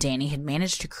tunnels that Danny had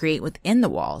managed to create within the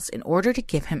walls in order to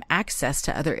give him access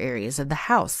to other areas of the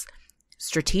house.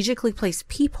 Strategically placed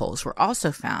peepholes were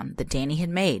also found that Danny had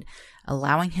made,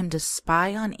 allowing him to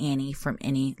spy on Annie from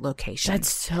any location.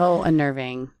 That's so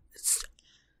unnerving.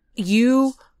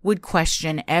 You would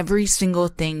question every single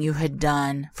thing you had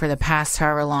done for the past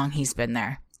however long he's been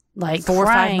there. Like 4 or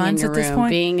 5 months at this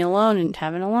point. Being alone and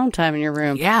having alone time in your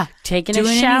room. Yeah. Taking a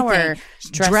shower.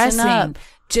 Dressing up.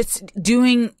 Just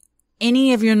doing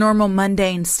any of your normal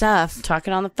mundane stuff.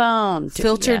 Talking on the phone.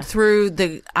 Filtered through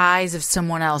the eyes of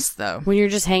someone else, though. When you're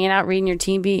just hanging out reading your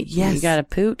Teen Beat, you got a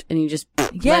poot and you just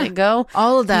let it go.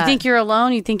 All of that. You think you're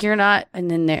alone, you think you're not, and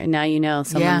then now you know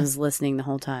someone is listening the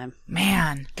whole time.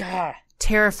 Man. God.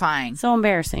 Terrifying. So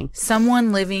embarrassing.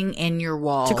 Someone living in your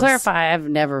walls. To clarify, I've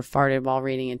never farted while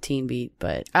reading a Teen Beat,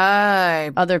 but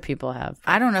other people have.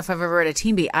 I don't know if I've ever read a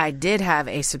Teen Beat. I did have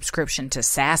a subscription to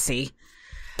Sassy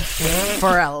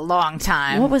for a long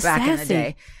time. What was back Sassy? In the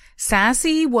day?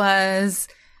 Sassy was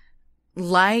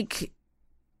like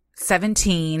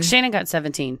 17. Shannon got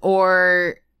 17.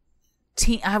 Or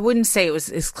I wouldn't say it was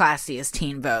as classy as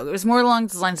Teen Vogue. It was more along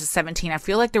the lines of 17. I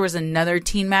feel like there was another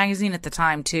teen magazine at the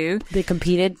time, too. They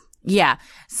competed? Yeah.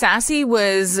 Sassy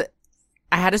was...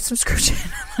 I had a subscription.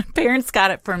 My parents got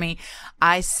it for me.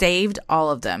 I saved all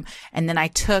of them. And then I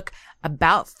took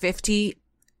about 50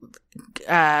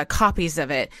 copies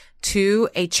of it to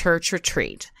a church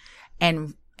retreat.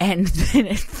 And then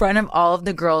in front of all of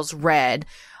the girls read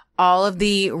all of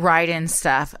the write-in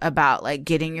stuff about like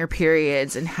getting your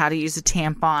periods and how to use a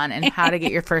tampon and how to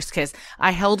get your first kiss.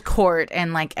 I held court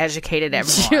and like educated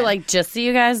everyone. You're like, just so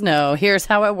you guys know, here's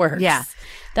how it works. Yeah.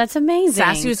 That's amazing.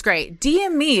 Sassy was great.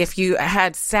 DM me if you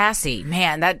had Sassy.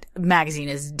 Man, that magazine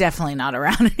is definitely not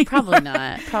around anymore. Probably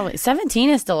not. Probably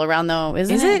 17 is still around though,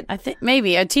 isn't it? Is it? I think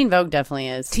maybe. Teen Vogue definitely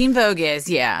is. Teen Vogue is,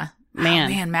 yeah.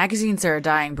 Man. Oh, man, magazines are a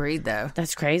dying breed though.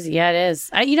 That's crazy. Yeah, it is.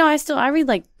 I read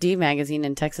like D Magazine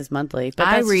and Texas Monthly. But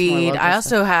I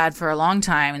also had for a long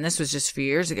time, and this was just a few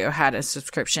years ago, had a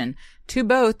subscription to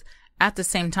both at the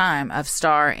same time of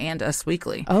Star and Us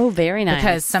Weekly. Oh, very nice.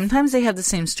 Because sometimes they have the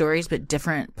same stories but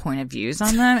different point of views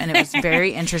on them, and it was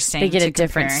very interesting. They get to a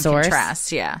different compare source. And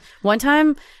contrast. Yeah. One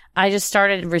time, I just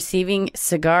started receiving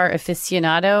Cigar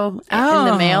Aficionado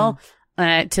in the mail.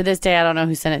 To this day, I don't know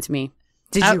who sent it to me.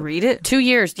 Did you read it? 2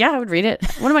 years. Yeah, I would read it.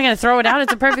 What am I going to throw it out?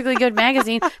 It's a perfectly good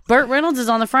magazine. Burt Reynolds is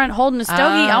on the front holding a stogie.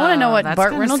 I want to know what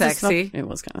Burt Reynolds is smoking. It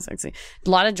was kind of sexy. A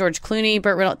lot of George Clooney,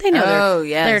 Burt Reynolds. They know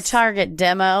their target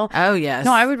demo. Oh, yes.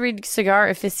 No, I would read Cigar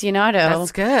Aficionado.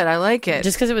 That's good. I like it.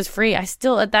 Just because it was free.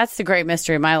 That's the great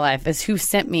mystery of my life is who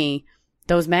sent me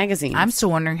those magazines. I'm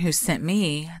still wondering who sent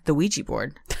me the Ouija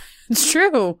board. It's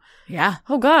true. Yeah.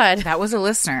 Oh, God. That was a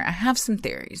listener. I have some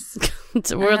theories.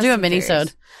 We'll do a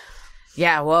mini-sode.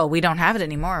 Yeah, well, we don't have it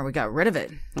anymore. We got rid of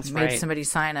it. That's made right. somebody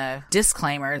sign a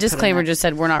disclaimer. Disclaimer just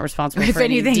said we're not responsible for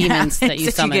any demons that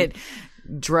you summon. You get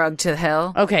drugged to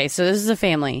hell. Okay, so this is a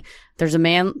family. There's a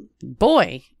man,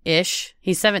 boy-ish.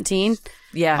 He's 17.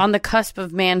 Yeah. On the cusp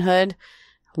of manhood,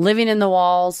 living in the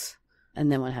walls. And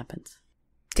then what happens?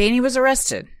 Danny was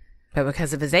arrested, but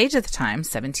because of his age at the time,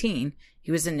 17,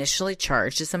 he was initially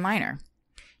charged as a minor.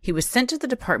 He was sent to the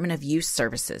Department of Youth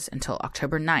Services until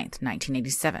October 9th,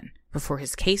 1987, before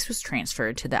his case was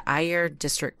transferred to the Ayer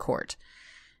District Court.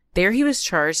 There he was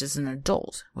charged as an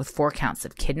adult with 4 counts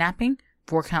of kidnapping,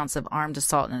 4 counts of armed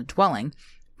assault in a dwelling,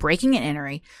 breaking and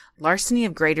entering, larceny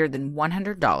of greater than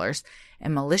 $100,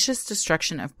 and malicious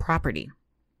destruction of property.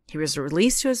 He was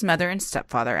released to his mother and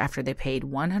stepfather after they paid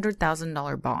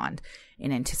 $100,000 bond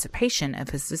in anticipation of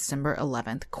his December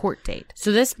 11th court date.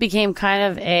 So this became kind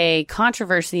of a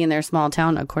controversy in their small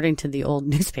town, according to the old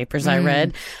newspapers I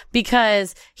read,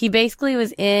 because he basically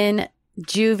was in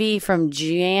juvie from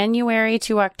January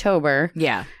to October.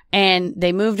 Yeah. And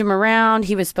they moved him around.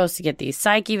 He was supposed to get these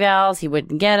psych evals. He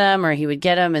wouldn't get them, or he would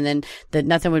get them, and then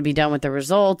nothing would be done with the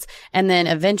results. And then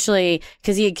eventually,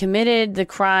 because he had committed the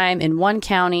crime in one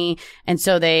county, and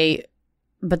so they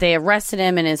arrested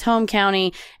him in his home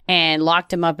county and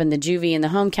locked him up in the juvie in the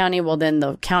home county. Well, then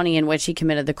the county in which he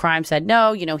committed the crime said,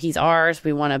 no, he's ours.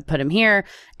 We want to put him here,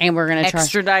 and we're going to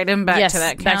extradite him back to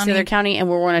that county. Back to their county, and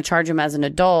we're going to charge him as an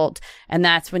adult. And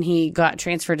that's when he got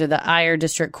transferred to the Ayer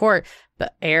District Court.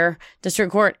 But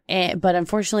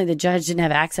unfortunately, the judge didn't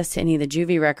have access to any of the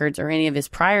juvie records or any of his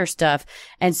prior stuff.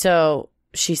 And so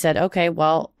she said, okay,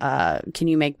 well, can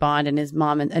you make bond? And his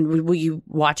mom and will you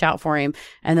watch out for him?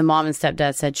 And the mom and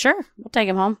stepdad said, sure, we'll take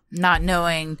him home. Not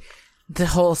knowing the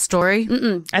whole story?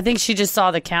 I think she just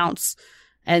saw the counts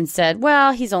and said,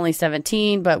 well, he's only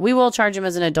 17, but we will charge him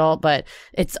as an adult. But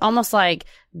it's almost like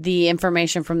the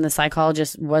information from the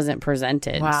psychologist wasn't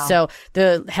presented. Wow. So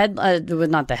the it was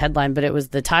not the headline, but it was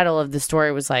the title of the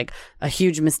story was like a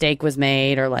huge mistake was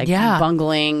made or like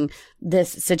bungling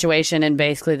this situation. And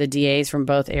basically the DAs from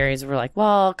both areas were like,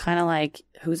 well, kind of like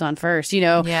who's on first, we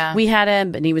had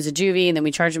him, but he was a juvie and then we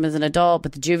charged him as an adult,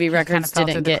 but the juvie records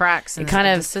didn't get the cracks in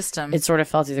the system. It sort of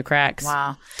fell through the cracks.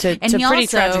 Wow. To pretty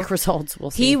tragic results.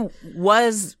 We'll see. He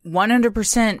was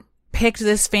 100% picked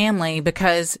this family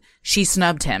because she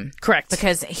snubbed him. Correct.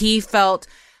 Because he felt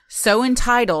so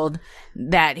entitled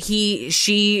that she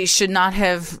should not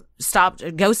have stopped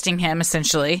ghosting him,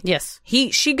 essentially. Yes.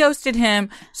 She ghosted him,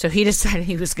 so he decided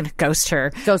he was going to ghost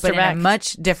her. But in a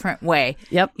much different way.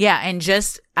 Yep. Yeah, and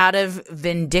just out of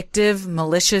vindictive,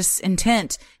 malicious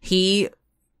intent, he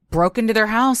broke into their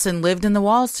house and lived in the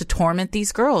walls to torment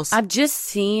these girls. I've just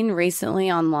seen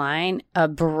recently online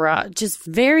just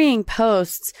varying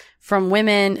posts from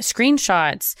women,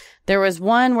 screenshots. There was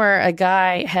one where a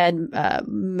guy had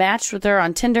matched with her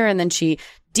on Tinder and then she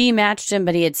dematched him,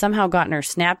 but he had somehow gotten her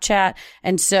Snapchat.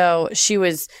 And so she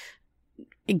was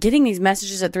getting these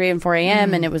messages at 3 and 4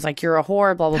 a.m. and it was like, you're a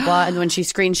whore, blah, blah, blah. And when she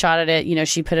screenshotted it,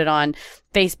 she put it on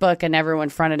Facebook and everyone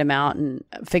fronted him out and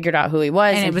figured out who he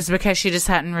was. And it was because she just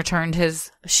hadn't returned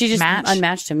his She just match?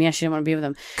 unmatched him. Yeah, she didn't want to be with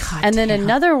him. God and then damn.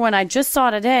 another one I just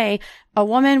saw today, a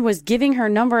woman was giving her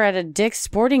number at a Dick's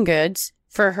Sporting Goods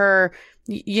for her,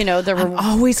 I'm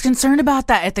always concerned about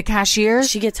that at the cashier.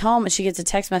 She gets home and she gets a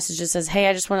text message that says, hey,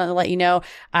 I just wanted to let you know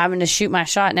I'm going to shoot my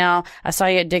shot now. I saw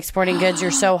you at Dick's Sporting Goods.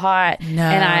 You're so hot. No.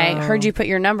 And I heard you put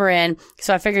your number in.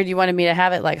 So I figured you wanted me to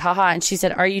have it like, haha. And she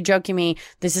said, are you joking me?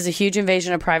 This is a huge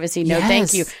invasion of privacy. No,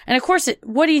 thank you. And of course,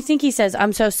 what do you think he says?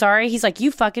 I'm so sorry. He's like,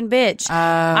 you fucking bitch.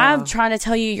 I'm trying to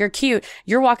tell you you're cute.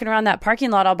 You're walking around that parking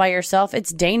lot all by yourself.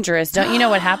 It's dangerous. Don't you know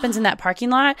what happens in that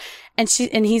parking lot? And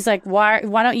he's like, why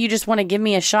don't you just want to give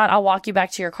me a shot? I'll walk you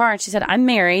back to your car. And she said, I'm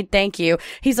married. Thank you.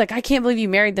 He's like, I can't believe you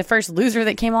married the first loser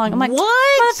that came along. I'm like,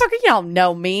 what? Motherfucker, you don't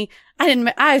know me.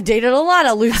 I've dated a lot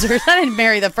of losers. I didn't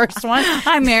marry the first one.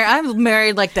 I'm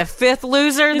married like the fifth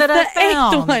loser that I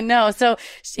found. Eighth one. No. So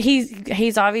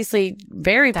he's obviously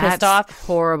very pissed off.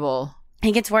 Horrible.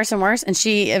 He gets worse and worse. And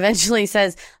she eventually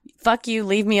says, fuck you,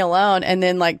 leave me alone. And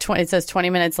then it says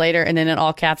 20 minutes later. And then in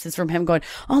all caps, it's from him going,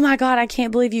 oh my God, I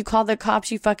can't believe you called the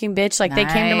cops, you fucking bitch. Like they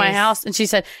came to my house. And she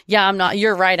said, yeah, I'm not,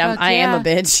 you're right. I am a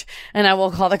bitch. And I will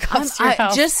call the cops to your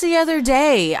house. Just the other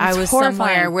day, I was horrifying.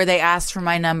 Somewhere where they asked for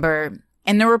my number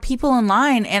and there were people in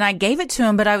line and I gave it to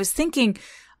him, but I was thinking,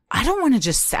 I don't want to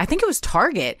just I think it was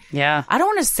Target. Yeah. I don't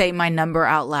want to say my number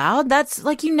out loud. That's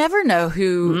like, you never know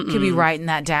who could be writing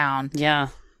that down. Yeah.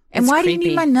 And why do you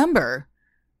need my number?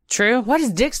 True. Why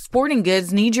does Dick's Sporting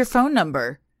Goods need your phone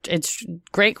number? It's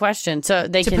great question. So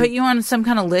they can put you on some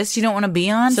kind of list you don't want to be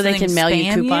on, so they can mail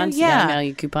you coupons. Yeah, mail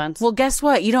you coupons. Well, guess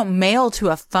what? You don't mail to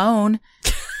a phone.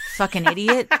 Fucking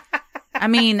idiot. I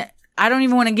mean, I don't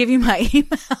even want to give you my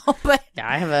email, but yeah,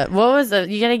 I have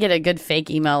you got to get a good fake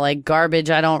email like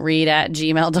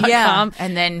garbage@gmail.com. Yeah,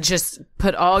 and then just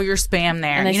put all your spam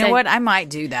there. And you know what? I might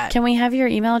do that. Can we have your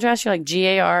email address? You're like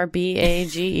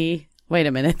GARBAGE. Wait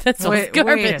a minute. That's garbage.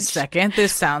 Wait a second.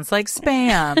 This sounds like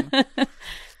spam.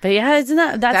 But yeah, it's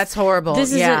not. That's horrible.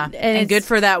 And good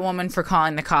for that woman for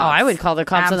calling the cops. Oh, I would call the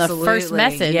cops on the first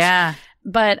message. Yeah.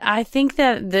 But I think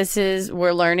that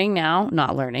we're learning now,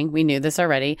 not learning. We knew this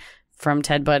already from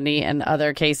Ted Bundy and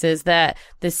other cases, that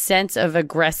the sense of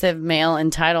aggressive male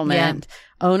entitlement,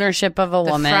 ownership of a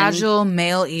woman. Fragile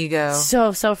male ego.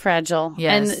 So fragile.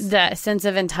 Yes. And that sense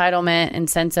of entitlement and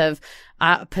sense of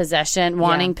possession,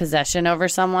 wanting possession over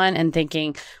someone and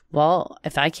thinking, well,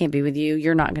 if I can't be with you,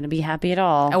 you're not going to be happy at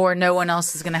all. Or no one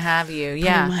else is going to have you.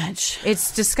 Yeah. Pretty much.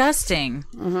 It's disgusting.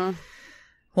 Mm-hmm.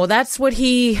 Well, that's what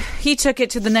he took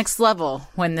it to the next level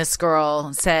when this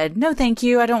girl said, no, thank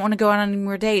you. I don't want to go on any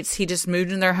more dates. He just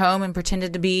moved in their home and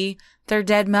pretended to be their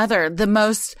dead mother. The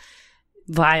most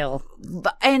vile.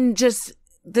 And just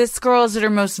this girl is at her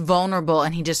most vulnerable.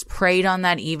 And he just preyed on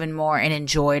that even more and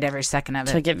enjoyed every second of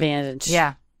it. Took advantage.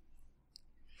 Yeah.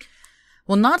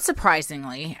 Well, not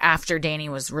surprisingly, after Danny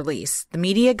was released, the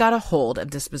media got a hold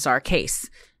of this bizarre case.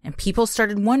 And people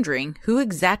started wondering who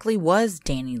exactly was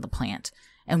Danny LaPlante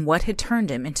and what had turned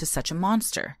him into such a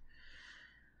monster.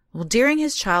 Well, during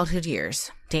his childhood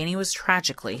years, Danny was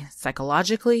tragically,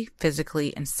 psychologically,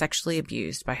 physically, and sexually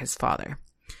abused by his father.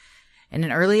 In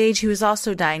an early age, he was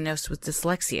also diagnosed with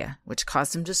dyslexia, which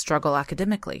caused him to struggle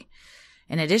academically.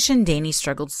 In addition, Danny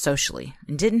struggled socially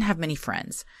and didn't have many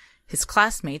friends. his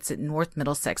classmates at North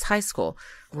Middlesex High School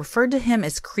referred to him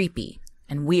as creepy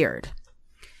and weird.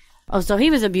 Oh, so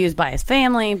he was abused by his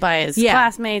family, by his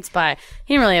classmates,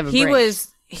 he didn't really have a break.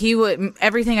 He would,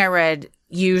 everything I read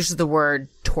used the word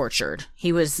tortured.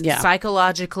 He was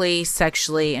psychologically,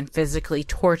 sexually, and physically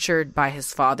tortured by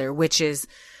his father, which is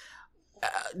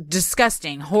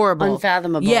disgusting, horrible.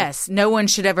 Unfathomable. Yes, no one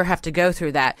should ever have to go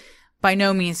through that. By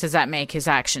no means does that make his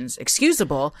actions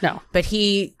excusable. No. But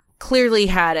he clearly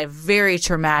had a very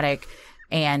traumatic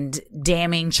and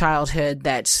damning childhood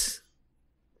that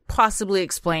possibly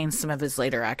explains some of his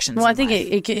later actions. Well, I think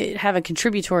it could have a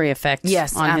contributory effect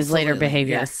on his later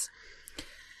behavior. Yes.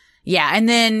 Yeah, and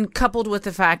then coupled with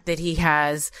the fact that he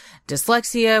has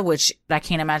dyslexia, which I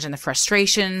can't imagine the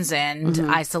frustrations and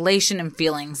isolation and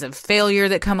feelings of failure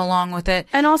that come along with it.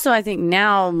 And also, I think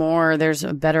now there's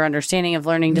a better understanding of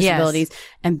learning disabilities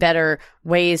and better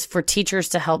ways for teachers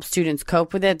to help students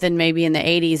cope with it than maybe in the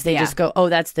 80s. They just go, oh,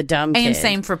 that's the dumb kid. And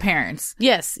same for parents.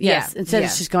 Yes. Instead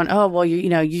it's just going, oh, well,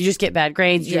 you just get bad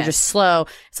grades. You're just slow.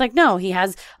 It's like, no, he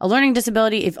has a learning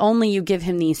disability. If only you give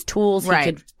him these tools, he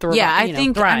could thrive. Yeah, I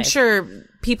think, I'm sure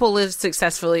people live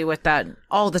successfully with that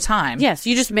all the time. Yes,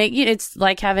 you just it's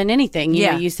like having anything.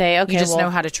 You know, you say, okay, you just know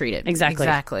how to treat it.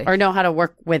 Exactly. Or know how to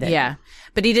work with it. Yeah.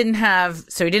 But he didn't have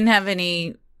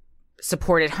any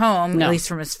support at home, at least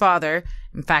from his father.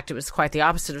 In fact, it was quite the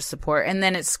opposite of support. And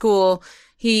then at school,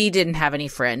 he didn't have any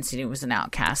friends. He was an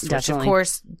outcast, which of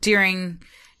course,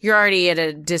 you're already at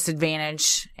a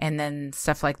disadvantage, and then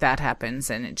stuff like that happens,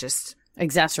 and it just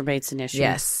exacerbates an issue.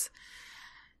 Yes.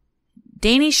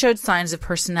 Danny showed signs of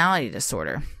personality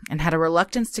disorder and had a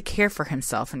reluctance to care for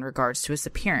himself in regards to his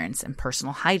appearance and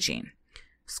personal hygiene.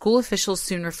 School officials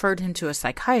soon referred him to a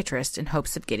psychiatrist in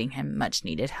hopes of getting him much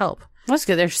needed help. That's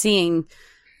good. They're seeing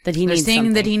that he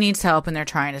needs help, and they're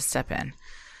trying to step in.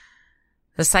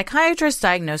 The psychiatrist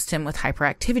diagnosed him with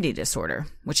hyperactivity disorder,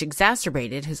 which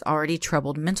exacerbated his already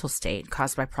troubled mental state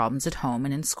caused by problems at home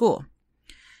and in school.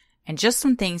 And just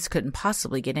when things couldn't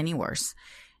possibly get any worse,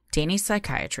 Danny's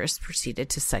psychiatrist proceeded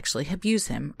to sexually abuse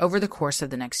him over the course of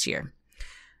the next year.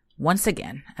 Once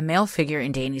again, a male figure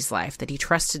in Danny's life that he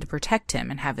trusted to protect him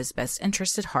and have his best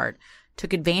interest at heart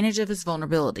took advantage of his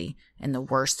vulnerability in the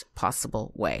worst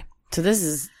possible way. So this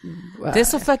is...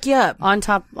 this will fuck you up.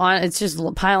 It's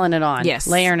just piling it on. Yes.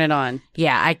 Layering it on.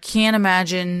 Yeah, I can't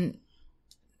imagine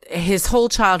his whole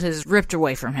childhood is ripped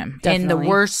away from him in the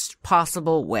worst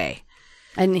possible way.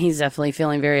 And he's definitely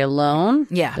feeling very alone.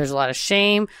 Yeah. There's a lot of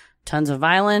shame, tons of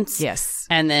violence. Yes.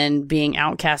 And then being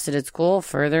outcasted at school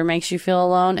further makes you feel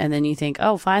alone. And then you think,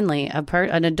 oh, finally,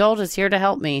 an adult is here to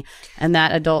help me. And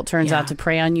that adult turns out to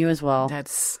prey on you as well.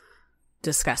 That's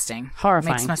disgusting.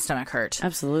 Horrifying. Makes my stomach hurt.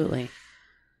 Absolutely.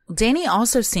 Danny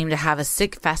also seemed to have a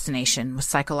sick fascination with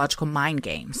psychological mind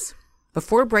games.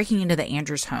 Before breaking into the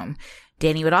Andrews home,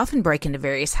 Danny would often break into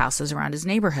various houses around his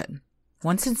neighborhood.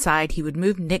 Once inside, he would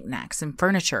move knickknacks and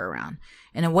furniture around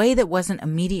in a way that wasn't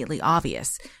immediately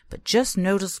obvious, but just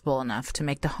noticeable enough to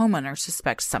make the homeowner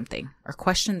suspect something or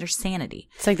question their sanity.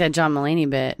 It's like that John Mulaney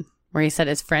bit where he said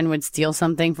his friend would steal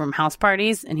something from house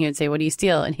parties, and he would say, what do you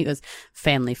steal? And he goes,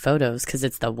 family photos, because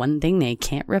it's the one thing they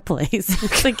can't replace.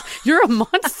 It's like, you're a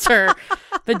monster.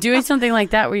 But doing something like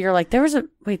that where you're like, there was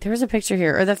a picture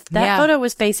here, or that photo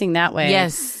was facing that way.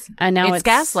 Yes. And now it's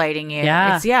gaslighting you.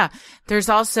 Yeah. There's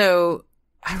also...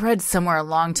 I read somewhere a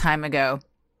long time ago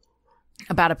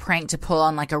about a prank to pull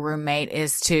on like a roommate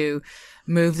is to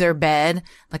move their bed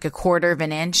like a quarter of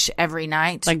an inch every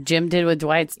night. Like Jim did with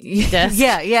Dwight's desk.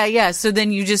 Yeah. So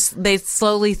then they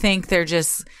slowly think they're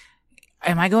just,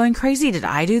 am I going crazy? Did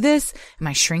I do this? Am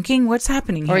I shrinking? What's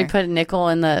happening here? Or he put a nickel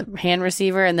in the hand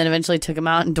receiver and then eventually took him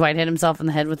out and Dwight hit himself in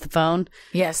the head with the phone.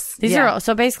 Yes. These are all,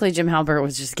 so basically Jim Halpert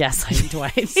was just gaslighting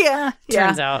Dwight. Yeah.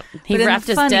 Turns out. He wrapped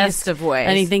his desk of ways.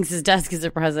 And he thinks his desk is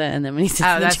a present, and then when he sits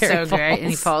in the chair, that's so great. And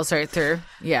he falls right through.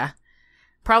 Yeah.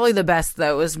 Probably the best,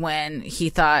 though, was when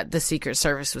he thought the Secret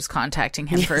Service was contacting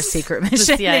him for a secret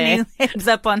mission. And he ends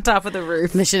up on top of the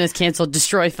roof. Mission is canceled.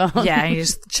 Destroy phone. Yeah, he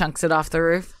just chunks it off the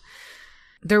roof.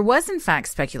 There was, in fact,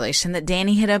 speculation that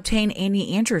Danny had obtained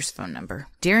Annie Andrews' phone number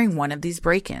during one of these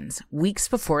break-ins, weeks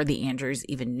before the Andrews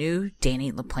even knew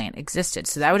Danny LaPlante existed.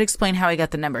 So that would explain how he got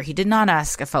the number. He did not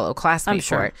ask a fellow classmate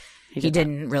for it. He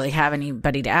didn't really have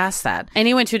anybody to ask that. And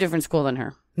he went to a different school than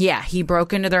her. Yeah, he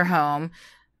broke into their home.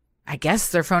 I guess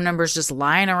their phone number's just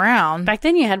lying around. Back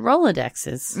then you had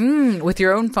Rolodexes. With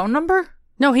your own phone number?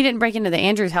 No, he didn't break into the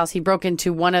Andrews house. He broke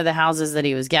into one of the houses that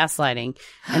he was gaslighting.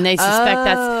 And they suspect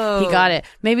he got it.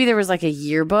 Maybe there was like a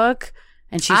yearbook.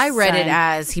 And I read it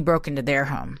as he broke into their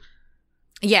home.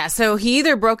 Yeah, so he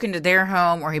either broke into their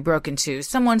home or he broke into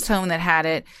someone's home that had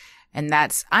it. And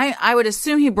that's, I would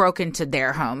assume he broke into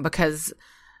their home because...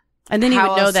 And then he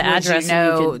would know the address.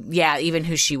 Yeah, even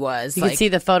who she was. You could see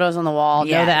the photos on the wall,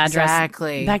 know the address.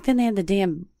 Exactly. Back then they had the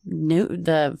damn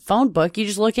the phone book. You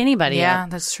just look anybody up. Yeah,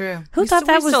 that's true. We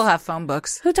still have phone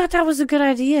books. Who thought that was a good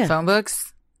idea? Phone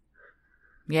books?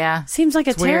 Yeah. Seems like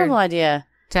a terrible idea.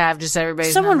 To have just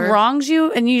everybody's Someone number. wrongs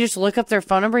you and you just look up their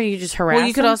phone number and you just harass them? Well,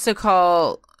 you could also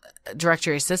call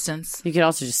directory assistance. You could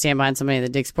also just stand behind somebody at the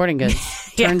Dick's Sporting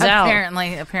Goods. Turns out.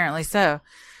 Apparently so.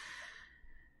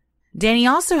 Danny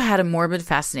also had a morbid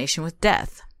fascination with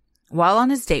death. While on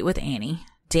his date with Annie,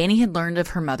 Danny had learned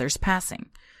of her mother's passing.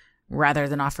 Rather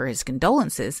than offer his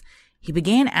condolences, he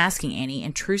began asking Annie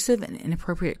intrusive and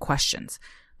inappropriate questions,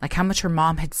 like how much her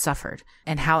mom had suffered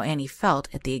and how Annie felt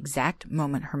at the exact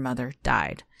moment her mother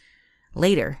died.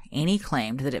 Later, Annie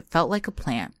claimed that it felt like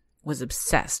LaPlante was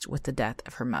obsessed with the death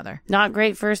of her mother. Not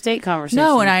great first date conversation.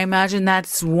 No, and I imagine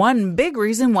that's one big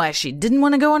reason why she didn't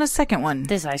want to go on a second one.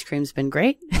 This ice cream's been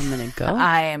great. I'm going to go.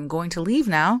 I am going to leave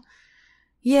now.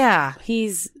 Yeah.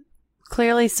 He's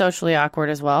clearly socially awkward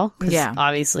as well. Yeah.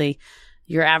 Obviously,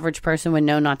 your average person would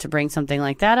know not to bring something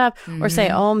like that up or say,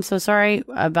 oh, I'm so sorry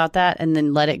about that, and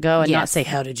then let it go and not say,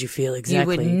 how did you feel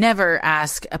exactly? You would never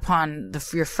ask upon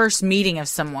your first meeting of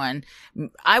someone.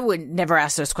 I would never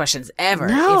ask those questions ever.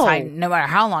 No. No matter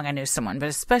how long I knew someone, but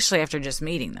especially after just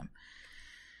meeting them.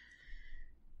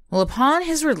 Well, upon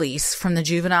his release from the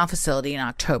juvenile facility in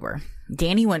October,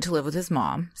 Danny went to live with his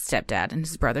mom, stepdad, and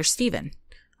his brother Stephen.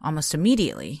 Almost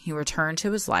immediately, he returned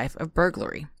to his life of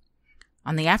burglary.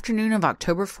 On the afternoon of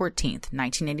October 14th,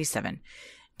 1987,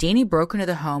 Danny broke into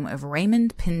the home of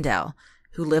Raymond Pindell,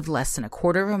 who lived less than a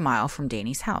quarter of a mile from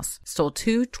Danny's house, stole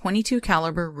 2 .22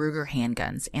 caliber Ruger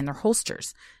handguns and their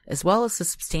holsters, as well as a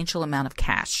substantial amount of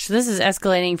cash. So this is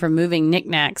escalating from moving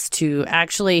knickknacks to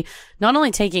actually not only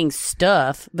taking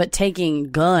stuff, but taking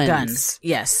guns. Guns,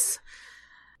 yes.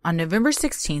 On November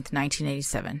 16th,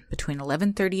 1987, between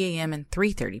 11:30 a.m. and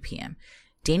 3:30 p.m.,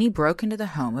 Danny broke into the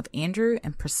home of Andrew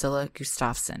and Priscilla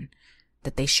Gustafson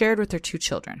that they shared with their 2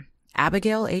 children,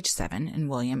 Abigail, aged 7, and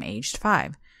William, aged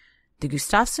 5. The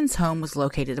Gustafsons' home was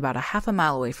located about a half a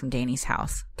mile away from Danny's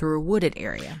house, through a wooded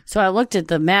area. So I looked at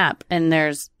the map, and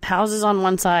there's houses on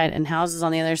one side and houses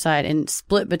on the other side, and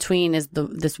split between is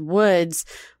this woods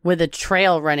with a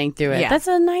trail running through it. Yeah. That's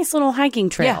a nice little hiking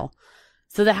trail. Yeah.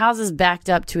 So the houses backed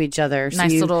up to each other. So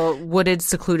nice little wooded,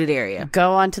 secluded area.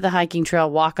 Go onto the hiking trail,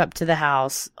 walk up to the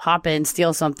house, hop in,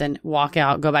 steal something, walk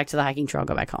out, go back to the hiking trail,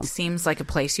 go back home. Seems like a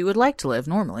place you would like to live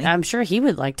normally. I'm sure he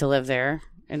would like to live there.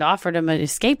 And offered him an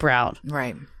escape route.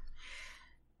 Right.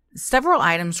 Several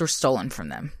items were stolen from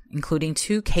them, including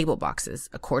 2 cable boxes,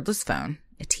 a cordless phone,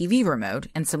 a TV remote,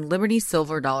 and some Liberty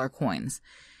silver dollar coins.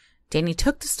 Danny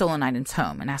took the stolen items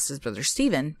home and asked his brother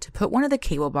Stephen to put one of the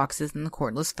cable boxes and the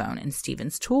cordless phone in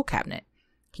Stephen's tool cabinet.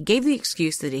 He gave the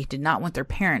excuse that he did not want their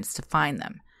parents to find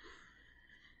them.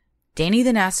 Danny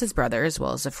then asked his brother, as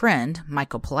well as a friend,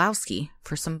 Michael Pulowski,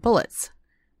 for some bullets.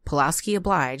 Pulowski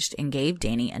obliged and gave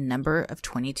Danny a number of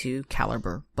 .22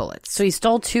 caliber bullets. So he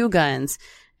stole 2 guns,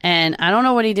 and I don't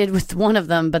know what he did with one of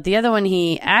them, but the other one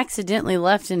he accidentally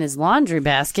left in his laundry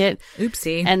basket.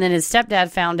 Oopsie. And then his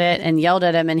stepdad found it and yelled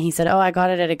at him, and he said, oh, I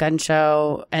got it at a gun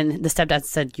show. And the stepdad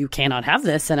said, you cannot have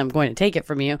this, and I'm going to take it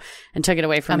from you, and took it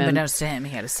away from him. Unbeknownst to him,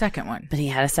 he had a second one. But he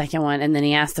had a second one, and then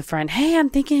he asked a friend, hey, I'm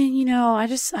thinking, I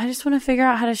just want to figure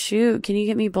out how to shoot. Can you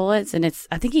get me bullets? And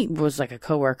I think he was like a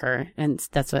coworker, and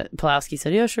that's what Pulowski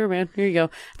said. Yeah, sure, man. Here you go.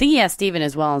 I think he asked Steven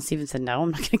as well, and Steven said, no, I'm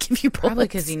not going to give you bullets. Probably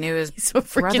because he knew his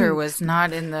brother was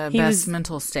not in the best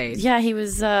mental state. Yeah, he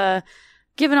was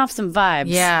giving off some vibes.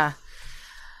 Yeah.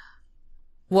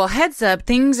 Well, heads up,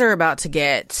 things are about to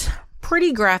get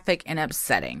pretty graphic and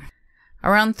upsetting.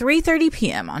 Around 3:30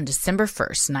 p.m. on December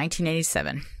 1st,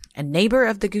 1987, a neighbor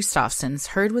of the Gustafsons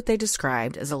heard what they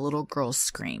described as a little girl's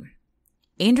scream.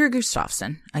 Andrew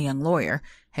Gustafson, a young lawyer,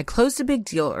 had closed a big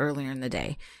deal earlier in the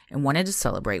day and wanted to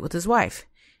celebrate with his wife.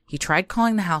 He tried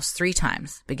calling the house 3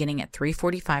 times, beginning at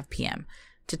 3:45 p.m.,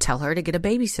 to tell her to get a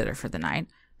babysitter for the night,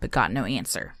 but got no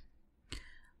answer.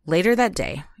 Later that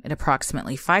day, at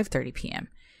approximately 5:30 p.m.,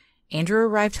 Andrew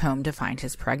arrived home to find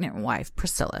his pregnant wife,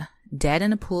 Priscilla, dead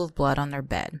in a pool of blood on their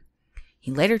bed.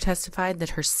 He later testified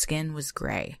that her skin was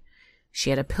gray.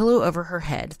 She had a pillow over her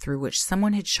head through which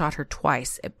someone had shot her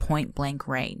twice at point-blank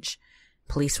range.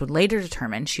 Police would later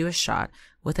determine she was shot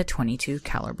with a .22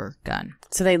 caliber gun.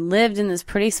 So they lived in this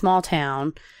pretty small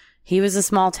town. He was a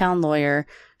small town lawyer.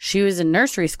 She was a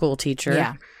nursery school teacher.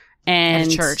 Yeah. And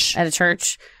At a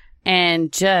church.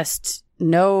 And just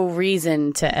no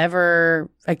reason to ever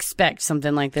expect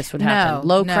something like this would happen.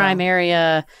 Low crime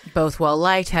area. Both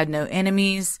well-liked, had no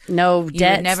enemies. No debts. You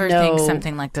would never think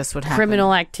something like this would happen.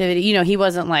 Criminal activity. You know, he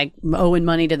wasn't like owing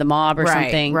money to the mob or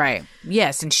something. Right.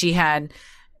 Yes, and she had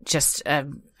just a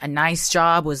nice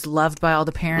job, was loved by all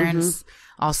the parents,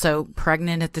 also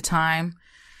pregnant at the time.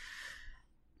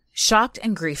 Shocked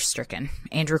and grief-stricken,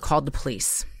 Andrew called the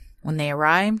police. When they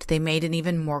arrived, they made an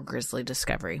even more grisly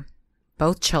discovery.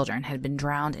 Both children had been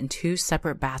drowned in 2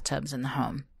 separate bathtubs in the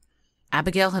home.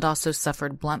 Abigail had also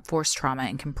suffered blunt force trauma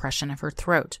and compression of her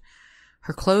throat.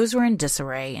 Her clothes were in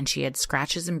disarray, and she had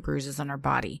scratches and bruises on her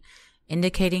body,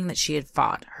 indicating that she had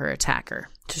fought her attacker.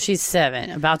 So she's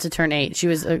 7, about to turn 8. She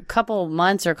was a couple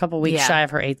months or a couple weeks shy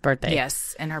of her 8th birthday.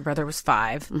 Yes, and her brother was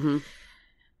 5.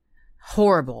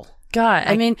 Horrible. God,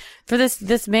 I mean, for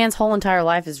this man's whole entire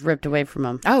life is ripped away from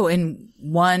him. Oh, in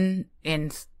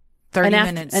 30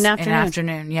 minutes. An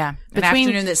afternoon, yeah. An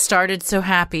afternoon that started so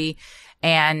happy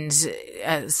and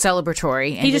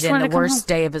celebratory. He just wanted the worst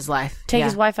day of his life. Take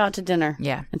his wife out to dinner.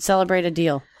 Yeah. And celebrate a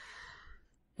deal.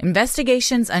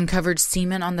 Investigations uncovered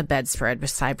semen on the bedspread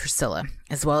beside Priscilla,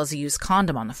 as well as a used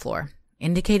condom on the floor,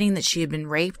 indicating that she had been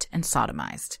raped and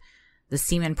sodomized. The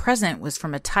semen present was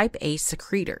from a type A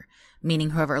secretor,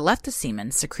 meaning whoever left the semen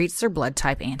secretes their blood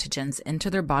type antigens into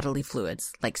their bodily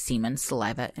fluids, like semen,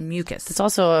 saliva, and mucus. It's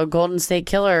also a Golden State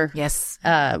Killer. Yes.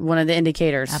 One of the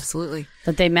indicators. Absolutely.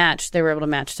 That they matched. They were able to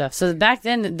match stuff. So back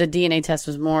then, the DNA test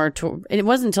was more... it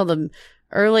wasn't until the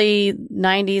early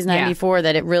 90s, 94,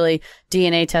 that it really...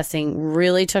 DNA testing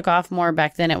really took off more.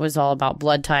 Back then, it was all about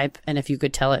blood type and if you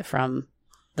could tell it from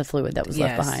the fluid that was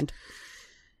left behind.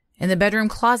 In the bedroom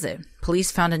closet,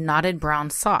 police found a knotted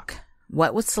brown sock,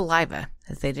 wet with saliva,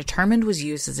 that they determined was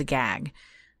used as a gag.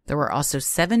 There were also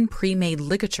 7 pre-made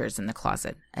ligatures in the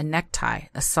closet, a necktie,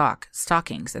 a sock,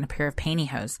 stockings, and a pair of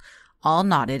pantyhose, all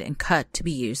knotted and cut to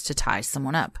be used to tie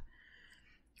someone up.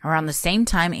 Around the same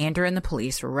time, Andrew and the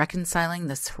police were reconciling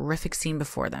this horrific scene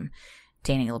before them.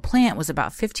 Danny LaPlante was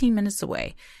about 15 minutes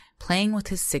away, playing with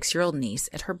his 6-year-old niece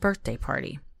at her birthday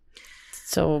party.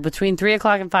 So between 3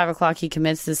 o'clock and 5 o'clock, he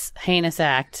commits this heinous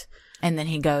act. And then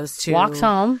he goes to... walks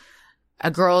home.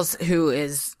 A girl's who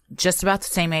is just about the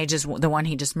same age as the one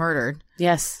he just murdered.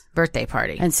 Yes. Birthday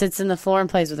party. And sits in the floor and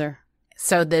plays with her.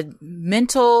 So the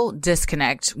mental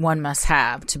disconnect one must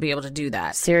have to be able to do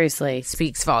that. Seriously.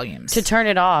 Speaks volumes. To turn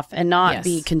it off and not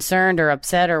be concerned or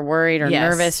upset or worried or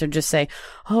nervous or just say,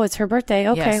 oh, it's her birthday.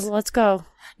 Okay, well, let's go.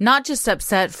 Not just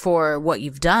upset for what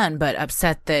you've done, but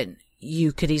upset that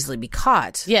you could easily be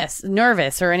caught. Yes.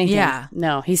 Nervous or anything. Yeah.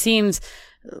 No, he seems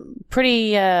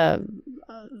pretty... a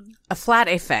flat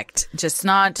affect, just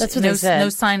not no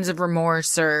signs of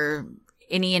remorse or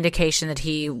any indication that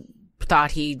he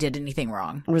thought he did anything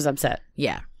wrong. Was upset.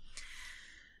 Yeah.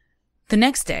 The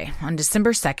next day, on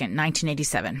December 2nd,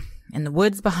 1987, in the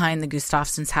woods behind the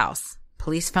Gustafsons' house,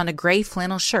 police found a gray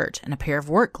flannel shirt and a pair of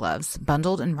work gloves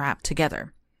bundled and wrapped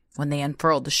together. When they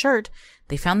unfurled the shirt,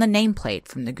 they found the nameplate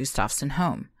from the Gustafson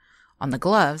home. On the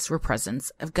gloves were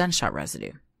presents of gunshot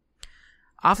residue.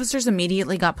 Officers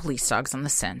immediately got police dogs on the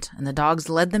scent, and the dogs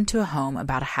led them to a home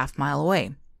about a half-mile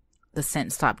away. The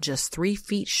scent stopped just 3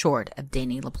 feet short of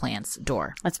Danny LaPlante's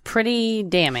door. That's pretty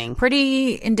damning.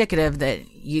 Pretty indicative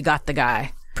that you got the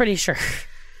guy. Pretty sure.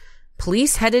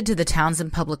 Police headed to the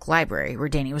Townsend Public Library where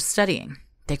Danny was studying.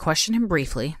 They questioned him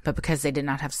briefly, but because they did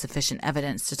not have sufficient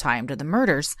evidence to tie him to the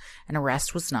murders, an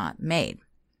arrest was not made.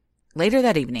 Later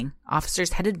that evening,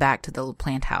 officers headed back to the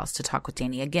LaPlante house to talk with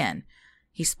Danny again.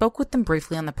 He spoke with them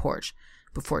briefly on the porch,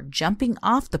 before jumping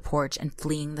off the porch and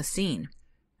fleeing the scene.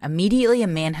 Immediately, a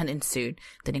manhunt ensued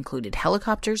that included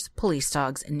helicopters, police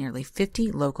dogs, and nearly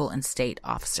 50 local and state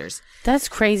officers. That's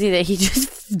crazy that he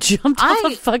just jumped off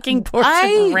a fucking porch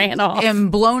and ran off. I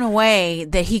am blown away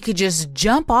that he could just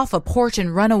jump off a porch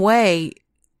and run away,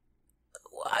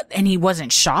 and he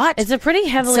wasn't shot. It's a pretty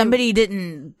heavily... Somebody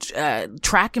didn't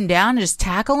track him down and just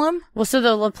tackle him? Well, so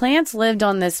the LaPlantes lived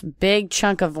on this big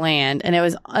chunk of land, and it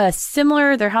was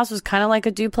similar. Their house was kind of like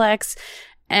a duplex,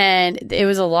 and it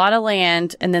was a lot of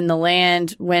land, and then the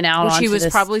land went out onto which he was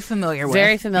this probably familiar with.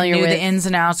 Very familiar with. Knew the ins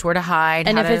and outs, where to hide,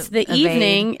 and how if to it's the evade.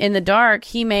 evening in the dark,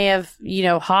 he may have,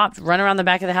 hopped, run around the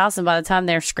back of the house, and by the time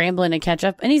they're scrambling to catch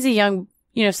up, and he's a young,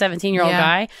 17-year-old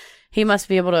guy, he must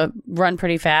be able to run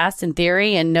pretty fast in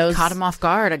theory and knows. Caught him off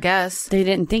guard, I guess. They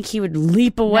didn't think he would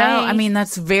leap away. No, I mean,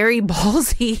 that's very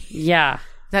ballsy. Yeah.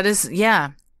 That is,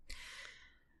 yeah.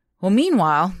 Well,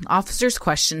 meanwhile, officers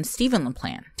questioned Stephen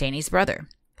LaPlante, Danny's brother,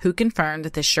 who confirmed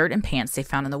that the shirt and pants they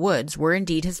found in the woods were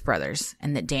indeed his brother's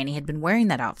and that Danny had been wearing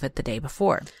that outfit the day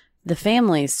before. The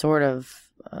family sort of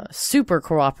super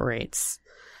cooperates.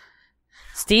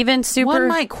 Steven, One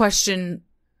might question,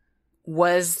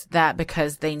 was that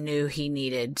because they knew he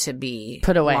needed to be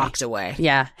put away, locked away?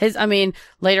 Yeah.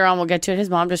 Later on we'll get to it. His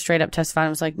mom just straight up testified and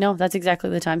was like, no, that's exactly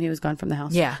the time he was gone from the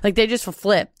house. Yeah. Like they just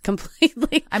flip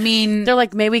completely. I mean, they're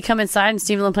like, may we come inside? And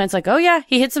Stephen LaPlante's like, oh yeah,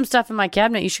 he hid some stuff in my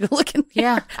cabinet. You should go look in there.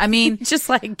 Yeah. I mean, just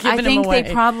like giving him away. I think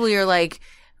they probably are like,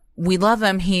 we love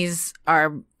him. He's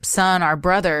our son, our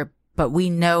brother, but we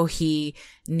know he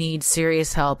needs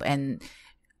serious help and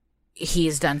he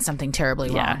has done something terribly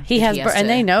wrong. Yeah, he has, and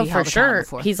they know for sure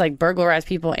he's like burglarized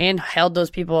people and held those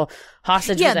people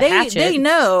hostage with a hatchet. They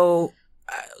know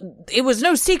it was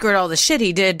no secret all the shit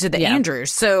he did to the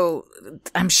Andrews. So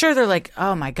I'm sure they're like,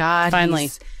 oh my God, finally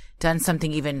he's done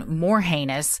something even more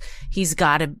heinous. He's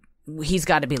got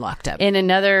to be locked up. In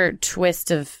another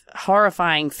twist of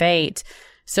horrifying fate,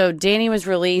 so Danny was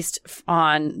released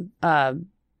on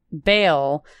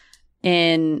bail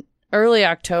in early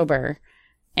October.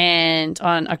 And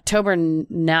on October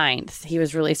 9th, he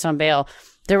was released on bail.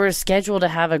 They were scheduled to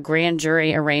have a grand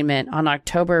jury arraignment on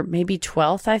October maybe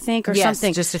 12th, I think, or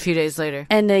something. Just a few days later.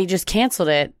 And they just canceled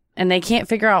it. And they can't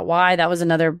figure out why. That was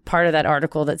another part of that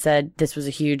article that said this was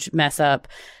a huge mess up.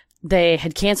 They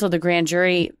had canceled the grand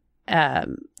jury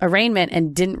arraignment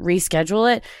and didn't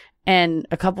reschedule it. And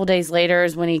a couple days later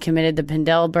is when he committed the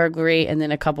Pindell burglary. And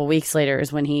then a couple weeks later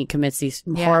is when he commits these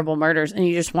horrible murders. And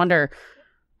you just wonder...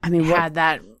 I mean, had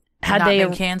they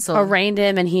been canceled, arraigned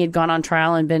him and he had gone on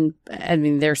trial and been, I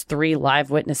mean, there's 3 live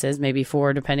witnesses, maybe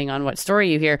 4, depending on what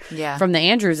story you hear from the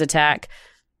Andrews attack.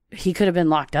 He could have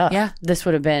been locked up. Yeah. This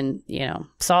would have been,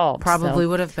 solved. Probably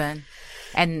would have been.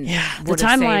 And the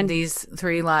timeline, saved these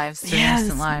 3 lives, 3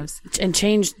 innocent lives. And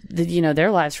changed their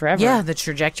lives forever. Yeah. The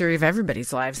trajectory of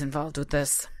everybody's lives involved with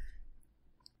this.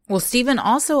 Well, Stephen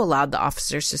also allowed the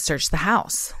officers to search the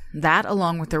house. That,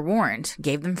 along with their warrant,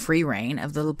 gave them free reign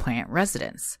of the LaPlante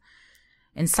residence.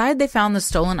 Inside, they found the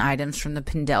stolen items from the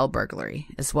Pindell burglary,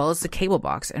 as well as the cable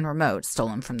box and remote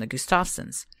stolen from the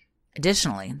Gustafsons.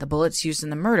 Additionally, the bullets used in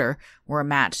the murder were a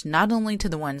match not only to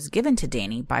the ones given to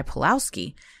Danny by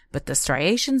Pulowski, but the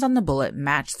striations on the bullet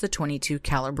matched the .22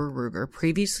 caliber Ruger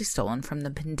previously stolen from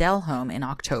the Pindell home in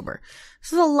October.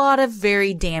 This is a lot of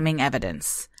very damning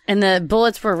evidence. And the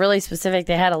bullets were really specific.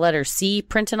 They had a letter C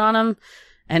printed on them.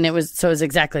 And it was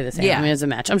exactly the same. Yeah. I mean, it was a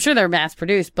match. I'm sure they're mass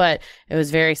produced, but it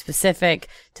was very specific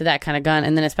to that kind of gun.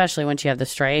 And then especially once you have the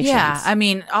striations. Yeah. I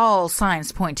mean, all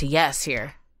signs point to yes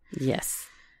here. Yes.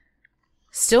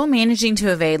 Still managing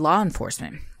to evade law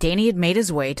enforcement, Danny had made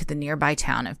his way to the nearby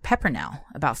town of Peppernell,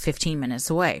 about 15 minutes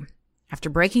away. After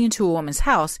breaking into a woman's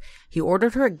house, he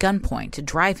ordered her at gunpoint to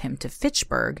drive him to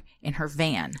Fitchburg in her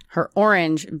van. Her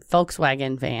orange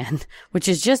Volkswagen van, which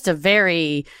is just a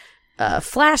very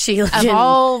flashy looking. Of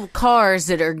all cars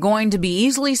that are going to be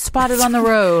easily spotted on the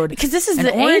road. Because this is an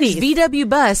the orange 80s. VW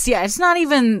bus. Yeah, it's not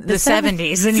even the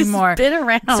 70s anymore. It's been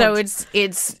around. So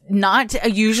it's not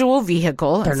a usual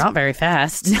vehicle. They're not very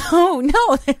fast.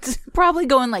 No, it's probably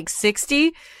going like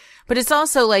 60. But it's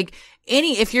also like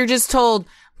if you're just told,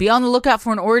 be on the lookout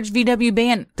for an orange VW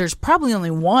van, there's probably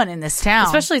only one in this town.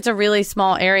 Especially it's a really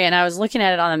small area. And I was looking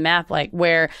at it on the map, like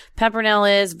where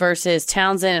Peppernell is versus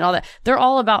Townsend and all that. They're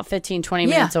all about 15, 20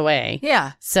 minutes away.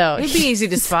 Yeah. So it'd be easy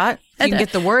to spot. You can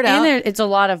get the word out. And it's a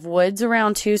lot of woods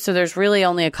around too. So there's really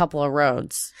only a couple of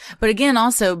roads. But again,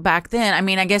 also back then, I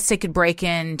mean, I guess they could break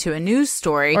into a news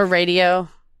story. Or radio.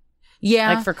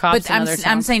 Yeah, like for cops. But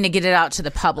I'm saying to get it out to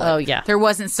the public. Oh yeah, there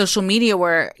wasn't social media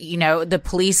where the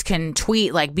police can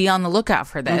tweet like be on the lookout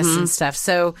for this and stuff.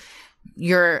 So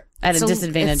you're at a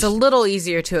disadvantage. It's a little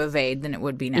easier to evade than it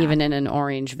would be now, even in an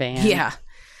orange van. Yeah.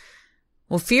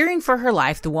 Well, fearing for her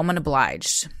life, the woman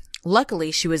obliged.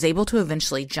 Luckily, she was able to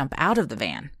eventually jump out of the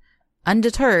van.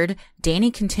 Undeterred, Danny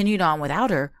continued on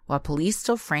without her while police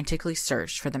still frantically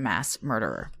searched for the mass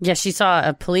murderer. Yeah, she saw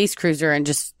a police cruiser and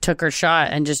just took her shot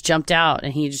and just jumped out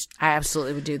and he just... I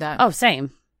absolutely would do that. Oh, same.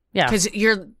 Yeah. Because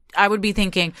I would be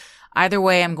thinking, either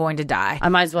way, I'm going to die. I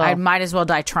might as well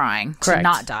die trying to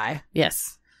not die.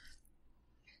 Yes.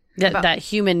 That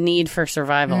human need for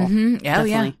survival. Mm-hmm. Oh,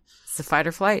 yeah. It's the fight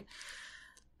or flight.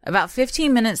 About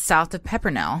 15 minutes south of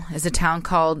Peppernell is a town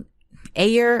called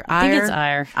Ayer. I think it's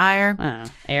Ayer. Ayer. I don't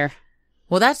know. Ayer.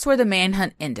 Well, that's where the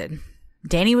manhunt ended.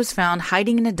 Danny was found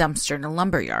hiding in a dumpster in a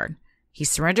lumber yard. He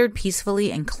surrendered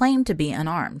peacefully and claimed to be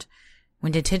unarmed.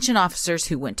 When detention officers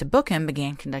who went to book him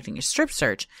began conducting a strip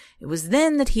search, it was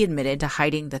then that he admitted to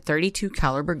hiding the .32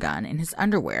 caliber gun in his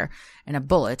underwear and a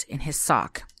bullet in his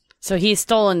sock. So he's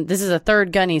stolen. This is a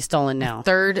third gun he's stolen now.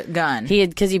 Third gun.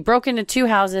 Because he broke into 2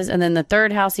 houses, and then the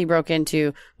third house he broke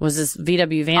into was this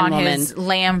VW van on woman. His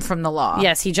lamb from the law.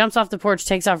 Yes, he jumps off the porch,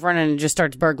 takes off running, and just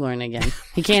starts burglaring again.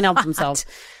 He can't help himself,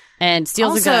 and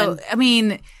steals a gun. I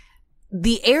mean,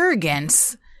 the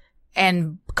arrogance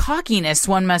and cockiness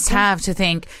one must have to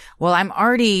think, well, I'm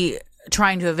already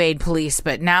trying to evade police,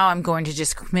 but now I'm going to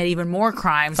just commit even more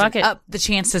crimes and up the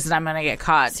chances that I'm going to get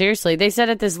caught. Seriously, they said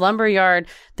at this lumber yard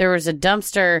there was a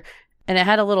dumpster and it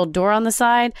had a little door on the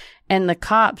side, and the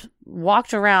cop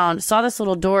walked around, saw this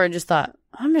little door, and just thought,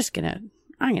 I'm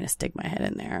gonna stick my head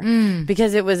in there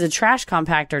because it was a trash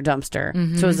compactor dumpster.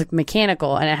 So it was like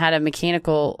mechanical, and it had a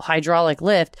mechanical hydraulic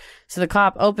lift. So the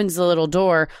cop opens the little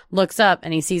door, looks up,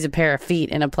 and he sees a pair of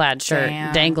feet in a plaid shirt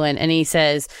dangling, and he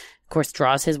says, of course,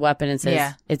 draws his weapon and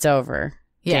says, it's over.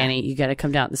 Danny, you got to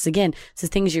come down. This is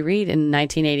things you read in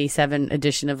 1987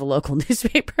 edition of a local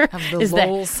newspaper. Of the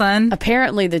Lowell Sun.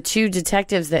 Apparently, the 2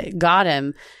 detectives that got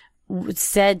him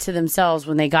said to themselves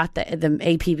when they got the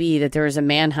APB that there was a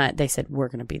manhunt. They said, we're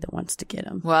going to be the ones to get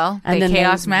him. Well, and then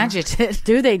chaos magic it.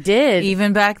 Dude, they did.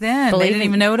 Even back then. They didn't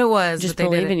even know what it was. Just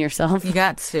believe in yourself. You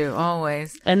got to,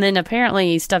 always. And then apparently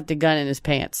he stuffed a gun in his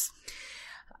pants.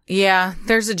 Yeah,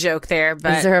 there's a joke there,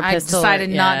 but I decided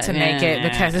not to make it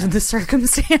because of the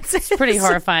circumstances. It's pretty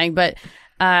horrifying, but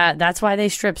that's why they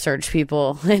strip search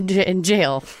people in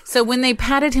jail. So when they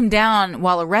patted him down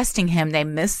while arresting him, they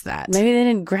missed that. Maybe they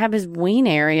didn't grab his ween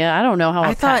area. I don't know how.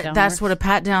 I thought that's what a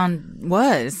pat down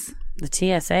was. The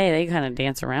TSA, they kind of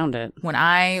dance around it. When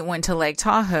I went to Lake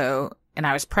Tahoe and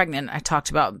I was pregnant, I talked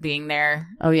about being there.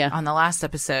 Oh yeah, on the last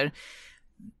episode.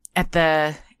 At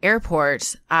the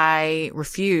airport, I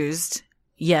refused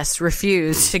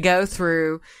to go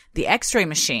through the x-ray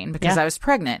machine because I was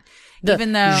pregnant.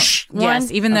 Even though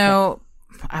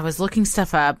I was looking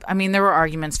stuff up. I mean, there were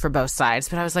arguments for both sides,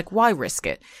 but I was like, why risk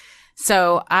it?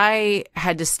 So I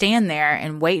had to stand there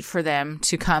and wait for them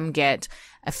to come get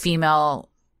a female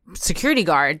security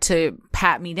guard to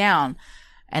pat me down.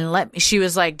 And she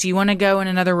was like, do you want to go in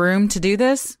another room to do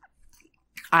this?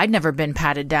 I'd never been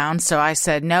patted down, so I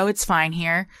said, no, it's fine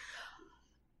here.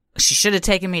 She should have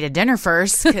taken me to dinner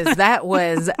first, because that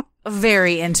was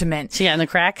very intimate. She got in the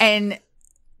crack? And,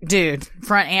 dude,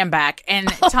 front and back. And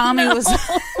Tommy was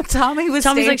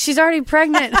like, she's already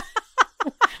pregnant.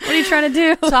 What are you trying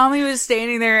to do? Tommy was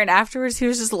standing there, and afterwards he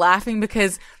was just laughing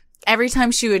because every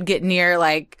time she would get near,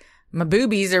 like, my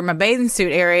boobies or my bathing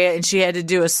suit area and she had to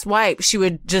do a swipe, she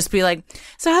would just be like,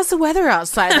 so how's the weather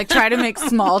outside? Like, try to make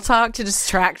small talk to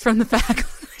distract from the fact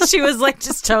she was like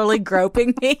just totally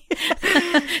groping me.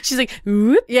 She's like,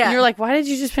 whoop. Yeah. And you're like, why did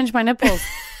you just pinch my nipples?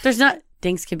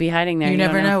 Things could be hiding there. You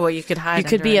never know what you could hide. You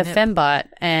could be a fembot,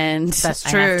 and that's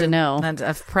true. I have to know.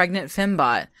 A pregnant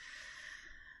fembot.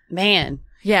 Man.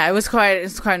 Yeah, it's quite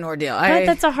an ordeal. But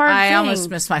that's a hard thing. I almost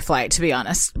missed my flight, to be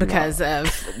honest, because of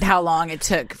how long it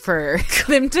took for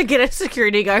them to get a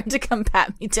security guard to come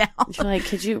pat me down. You're like,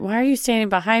 why are you standing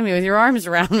behind me with your arms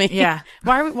around me? Yeah.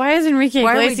 Why is Enrique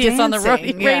Iglesias on the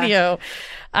radio?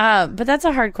 Yeah. But that's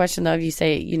a hard question, though. If you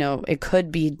say, it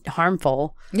could be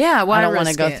harmful. Yeah. I don't want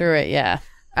to go through it. Yeah.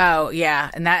 Oh, yeah.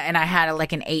 And I had an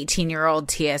 18-year-old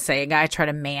TSA guy try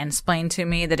to mansplain to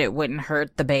me that it wouldn't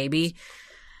hurt the baby.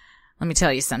 Let me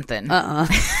tell you something.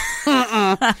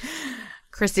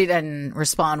 Christy doesn't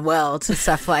respond well to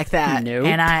stuff like that. Nope.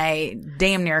 And I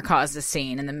damn near caused a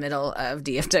scene in the middle of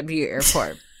DFW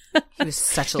airport. He was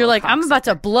such a You're like, I'm about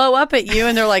to blow up at you.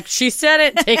 And they're like, she said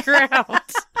it. Take her out.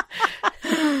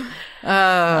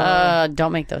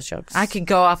 Don't make those jokes. I could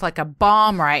go off like a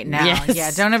bomb right now. Yes. Yeah,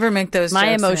 don't ever make those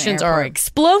My jokes. My emotions are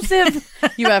explosive.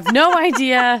 You have no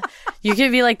idea. You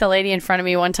could be like the lady in front of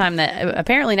me one time that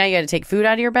apparently now you got to take food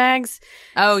out of your bags.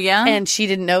 Oh, yeah? And she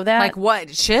didn't know that. Like what?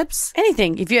 Chips?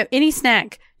 Anything. If you have any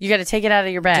snack, you got to take it out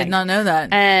of your bag. Did not know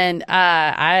that. And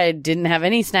I didn't have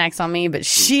any snacks on me, but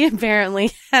she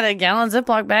apparently had a gallon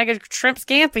Ziploc bag of shrimp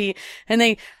scampi, and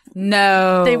they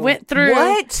went through.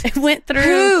 What? It went through.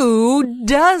 Who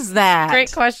does that?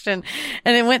 Great question.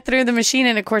 And it went through the machine,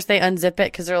 and of course they unzip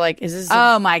it because they're like, "Is this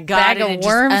oh my god?" bag and of it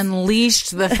worms?" Just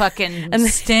unleashed the fucking and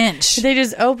stench. They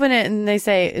just open it and they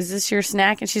say, "Is this your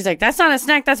snack?" And she's like, "That's not a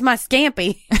snack. That's my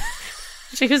scampi."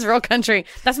 She was real country.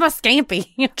 That's my scampi.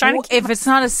 If it's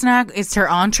not a snack, it's her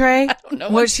entree. I don't know.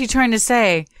 What's she trying to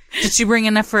say? Did she bring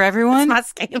enough for everyone?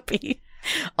 It's my scampi.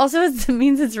 Also, it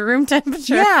means it's room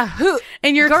temperature. Yeah.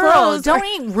 And your girls clothes don't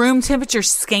eat room temperature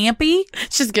scampi.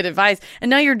 It's just good advice. And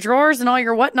now your drawers and all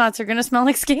your whatnots are going to smell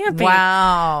like scampi.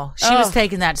 Wow. She was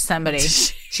taking that to somebody.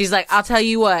 She's like, I'll tell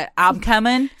you what. I'm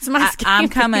coming. It's my scampi. I'm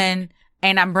coming,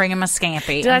 and I'm bringing my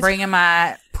scampi. I'm bringing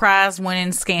my prize winning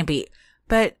scampi.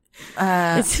 But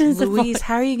Louise,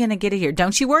 how are you going to get it here?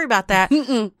 Don't you worry about that.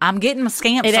 I'm getting my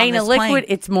scamps. It on ain't this a liquid. plane.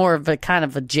 It's more of a kind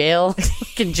of a gel.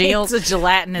 Gel. It's a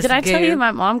gelatinous Did I goo. tell you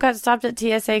my mom got stopped at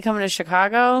TSA coming to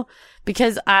Chicago?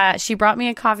 Because she brought me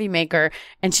a coffee maker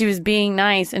and she was being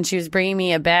nice and she was bringing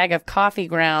me a bag of coffee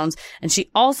grounds and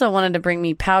she also wanted to bring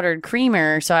me powdered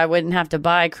creamer so I wouldn't have to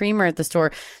buy creamer at the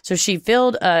store. So she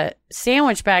filled a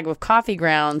sandwich bag with coffee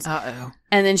grounds. Uh-oh.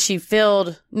 And then she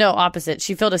filled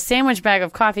a sandwich bag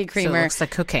of coffee creamer. So it looks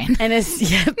like cocaine. And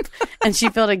and she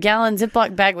filled a gallon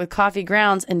Ziploc bag with coffee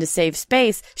grounds, and to save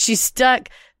space, she stuck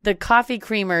the coffee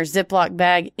creamer Ziploc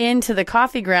bag into the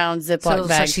coffee grounds Ziploc so it looks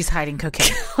bag. like she's hiding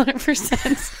cocaine.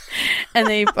 100%. And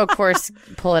they, of course,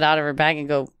 pull it out of her bag and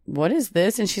go, "What is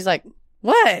this?" And she's like,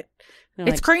 "What?" It's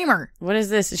like, creamer. "What is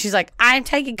this?" And she's like, "I'm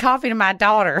taking coffee to my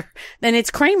daughter. Then it's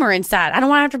creamer inside. I don't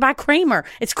want to have to buy creamer.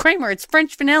 It's creamer. It's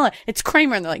French vanilla. It's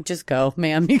creamer." And they're like, "Just go,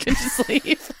 ma'am. You can just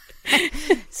leave."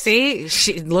 See,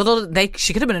 she could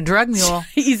have been a drug mule.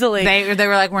 Easily. They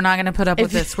were like, "We're not going to put up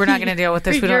with this. We're not going to deal with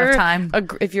this. We don't have time."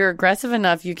 If you're aggressive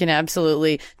enough, you can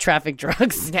absolutely traffic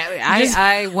drugs. Yeah,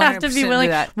 I have to be willing.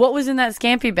 Do that. What was in that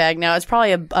Scampi bag? Now it's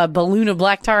probably a balloon of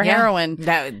black tar heroin.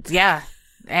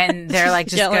 And they're like,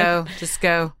 just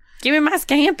go. Give me my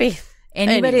Scampi.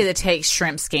 Anybody that takes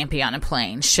shrimp scampi on a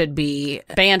plane should be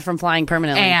banned from flying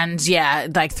permanently.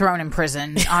 And like thrown in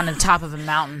prison on the top of a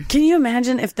mountain. Can you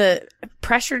imagine if the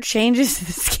pressure changes to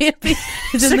the Scampi?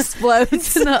 It just explodes.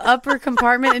 It's in the upper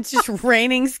compartment. It's just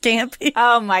raining Scampi.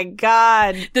 Oh my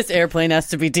God. This airplane has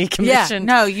to be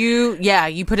decommissioned.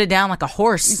 You put it down like a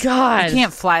horse. God. You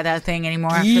can't fly that thing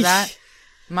anymore after that.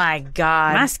 My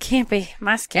God. My Scampi.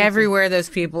 Everywhere those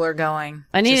people are going.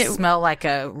 I need it. Smell like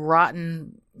a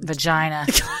rotten vagina.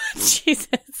 Jesus.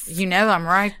 You know I'm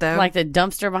right, though. Like the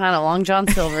dumpster behind a Long John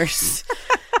Silver's.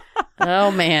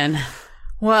 Oh, man.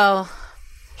 Well,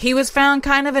 he was found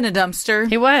kind of in a dumpster.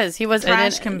 He was.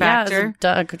 Trash compactor.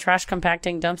 Yeah, it was a trash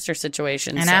compacting dumpster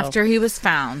situation. And after he was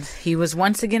found, he was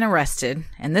once again arrested,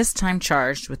 and this time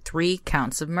charged with 3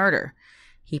 counts of murder.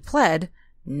 He pled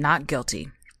not guilty.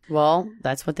 Well,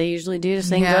 that's what they usually do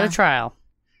to go to trial.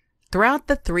 Throughout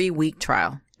the 3-week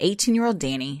trial, 18-year-old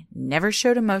Danny never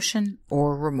showed emotion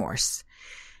or remorse.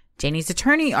 Danny's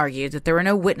attorney argued that there were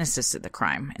no witnesses to the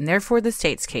crime, and therefore the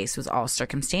state's case was all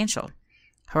circumstantial.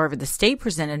 However, the state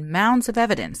presented mounds of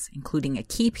evidence, including a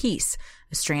key piece,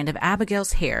 a strand of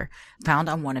Abigail's hair found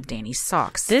on one of Danny's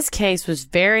socks. This case was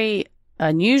very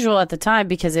unusual at the time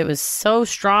because it was so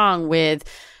strong with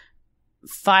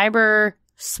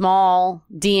small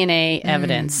DNA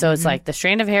evidence. So it's like the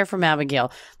strand of hair from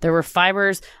Abigail. There were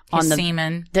fibers on his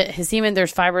semen. His semen.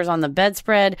 There's fibers on the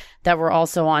bedspread that were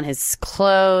also on his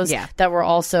clothes. Yeah. That were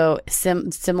also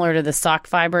similar to the sock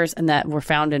fibers and that were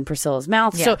found in Priscilla's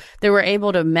mouth. Yeah. So they were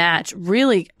able to match.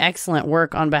 Really excellent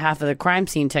work on behalf of the crime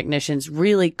scene technicians,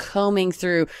 really combing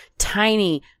through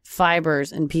tiny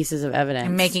fibers and pieces of evidence.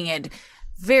 And making it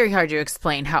very hard to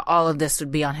explain how all of this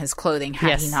would be on his clothing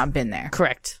had he not been there.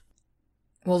 Correct.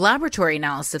 Well, laboratory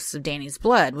analysis of Danny's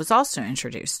blood was also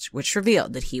introduced, which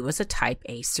revealed that he was a type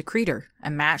A secretor,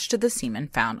 a match to the semen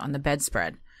found on the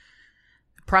bedspread.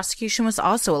 The prosecution was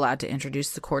also allowed to introduce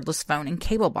the cordless phone and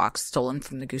cable box stolen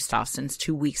from the Gustafsons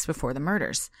 2 weeks before the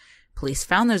murders. Police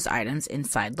found those items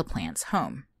inside LaPlante's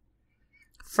home.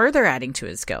 Further adding to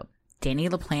his guilt, Danny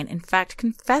LaPlante in fact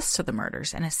confessed to the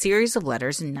murders in a series of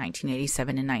letters in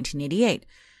 1987 and 1988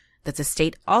 that the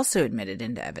state also admitted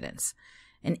into evidence.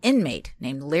 An inmate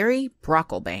named Larry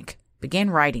Brocklebank began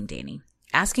writing Danny,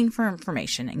 asking for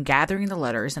information and gathering the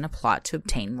letters in a plot to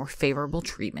obtain more favorable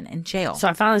treatment in jail. So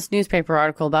I found this newspaper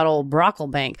article about old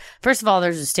Brocklebank. First of all,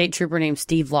 there's a state trooper named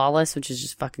Steve Lawless, which is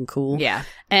just fucking cool. Yeah.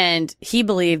 And he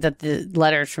believed that the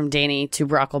letters from Danny to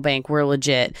Brocklebank were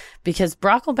legit because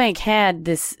Brocklebank had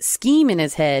this scheme in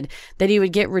his head that he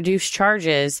would get reduced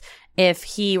charges if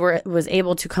he was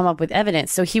able to come up with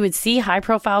evidence. So he would see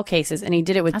high-profile cases, and he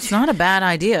did it with... That's not a bad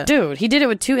idea. Dude, he did it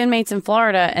with 2 inmates in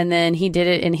Florida, and then he did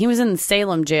it... And he was in the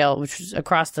Salem jail, which was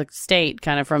across the state,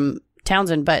 kind of from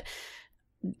Townsend, but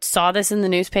saw this in the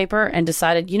newspaper and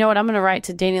decided, you know what, I'm going to write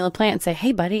to Danny LaPlante and say,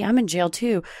 hey, buddy, I'm in jail,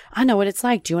 too. I know what it's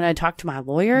like. Do you want to talk to my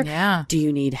lawyer? Yeah. Do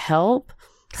you need help?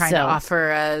 Trying to offer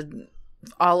a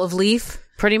olive leaf.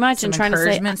 Pretty much, and trying to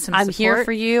say, I'm here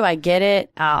for you. I get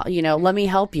it. Let me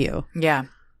help you. Yeah.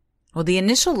 Well, the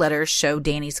initial letters show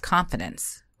Danny's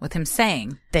confidence, with him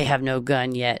saying, they have no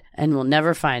gun yet and will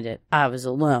never find it. I was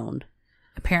alone.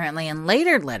 Apparently, in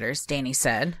later letters, Danny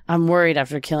said, I'm worried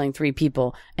after killing 3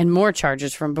 people and more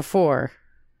charges from before.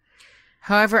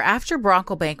 However, after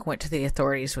Brocklebank went to the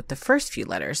authorities with the first few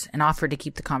letters and offered to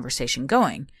keep the conversation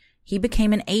going, he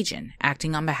became an agent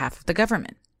acting on behalf of the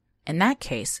government. In that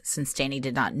case, since Danny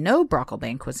did not know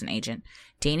Brocklebank was an agent,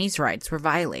 Danny's rights were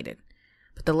violated.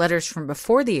 But the letters from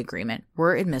before the agreement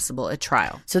were admissible at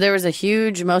trial. So there was a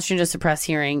huge motion to suppress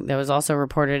hearing that was also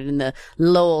reported in the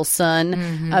Lowell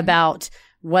Sun about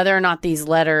whether or not these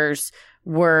letters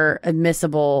were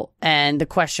admissible. And the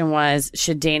question was,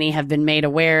 should Danny have been made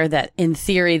aware that in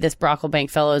theory, this Brocklebank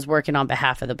fellow is working on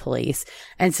behalf of the police?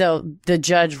 And so the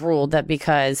judge ruled that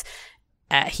because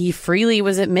he freely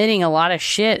was admitting a lot of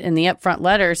shit in the upfront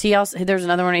letters. There's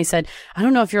another one. He said, I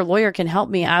don't know if your lawyer can help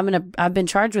me. I've been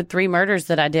charged with 3 murders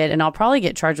that I did, and I'll probably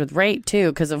get charged with rape too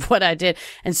because of what I did.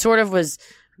 And sort of was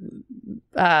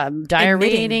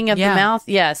diarrheating of the mouth.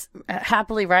 Yes.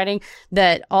 Happily writing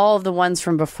that all of the ones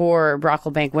from before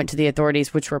Brocklebank went to the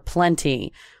authorities, which were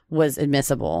plenty, was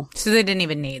admissible. So they didn't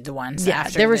even need the ones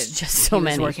after. There was just so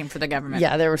many. He was working for the government.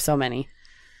 Yeah, there were so many.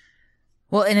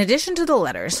 Well, in addition to the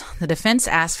letters, the defense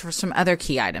asked for some other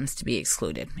key items to be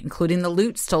excluded, including the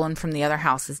loot stolen from the other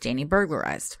houses Danny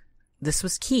burglarized. This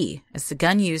was key, as the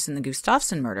gun used in the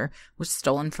Gustafson murder was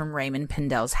stolen from Raymond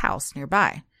Pendel's house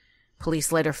nearby.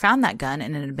 Police later found that gun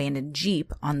in an abandoned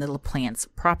Jeep on the LaPlante's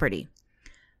property.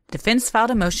 Defense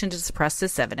filed a motion to suppress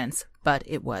this evidence, but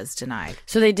it was denied.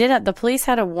 So the police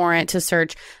had a warrant to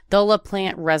search the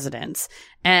LaPlante residence.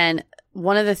 And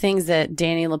one of the things that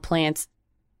Danny LaPlante's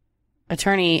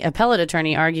appellate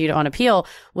attorney argued on appeal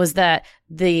was that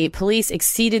the police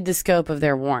exceeded the scope of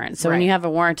their warrant. So when you have a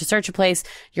warrant to search a place,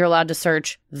 you're allowed to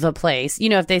search the place. You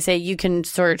know, if they say you can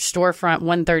search storefront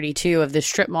 132 of this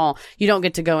strip mall, you don't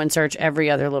get to go and search every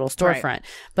other little storefront. Right.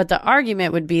 But the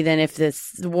argument would be then if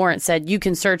this warrant said you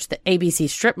can search the ABC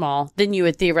strip mall, then you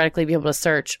would theoretically be able to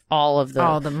search all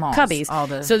the malls,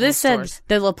 cubbies. So this said stores.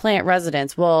 The LaPlante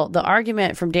residence. Well, the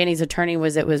argument from Danny's attorney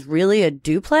was it was really a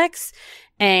duplex.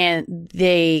 And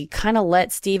they kind of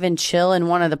let Steven chill in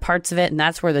one of the parts of it. And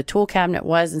that's where the tool cabinet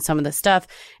was and some of the stuff.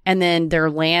 And then their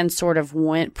land sort of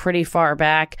went pretty far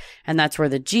back. And that's where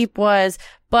the Jeep was.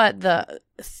 But where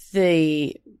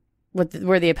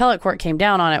the appellate court came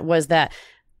down on it was that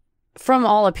from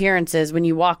all appearances, when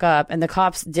you walk up, and the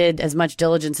cops did as much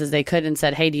diligence as they could and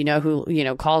said, hey, do you know who,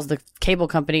 calls the cable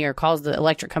company or calls the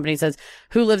electric company, says,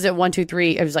 who lives at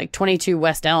 123, it was like 22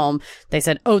 West Elm. They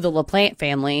said, oh, the LaPlante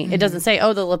family. Mm-hmm. It doesn't say,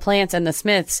 oh, the LaPlantes and the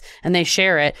Smiths, and they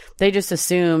share it. They just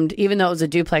assumed, even though it was a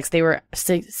duplex, they were,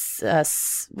 what's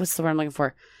the word I'm looking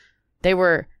for? They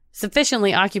were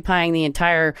sufficiently occupying the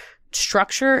entire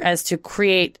structure as to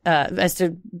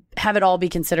have it all be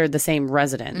considered the same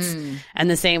residence, and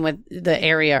the same with the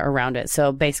area around it.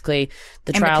 So basically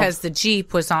because the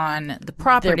Jeep was on the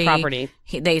property,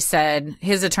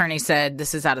 his attorney said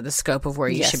this is out of the scope of where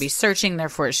you should be searching,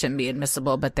 therefore it shouldn't be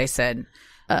admissible. But they said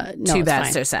no, too bad,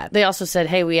 fine. So sad. They also said,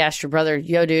 hey, we asked your brother,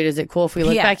 yo dude, is it cool if we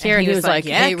look back here? And he was like,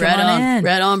 hey,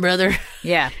 right on brother.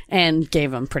 Yeah. And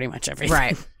gave him pretty much everything.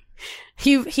 Right.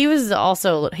 He was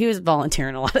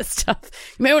volunteering a lot of stuff.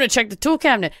 You may want to check the tool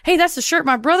cabinet. Hey, that's the shirt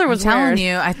my brother was wearing. I'm telling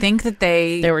you, I think that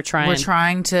they were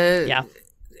trying to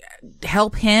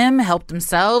help him, help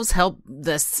themselves, help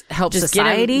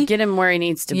society. Get him where he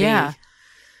needs to be.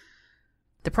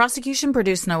 The prosecution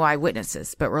produced no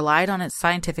eyewitnesses, but relied on its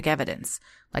scientific evidence,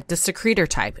 like the secretor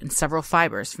type and several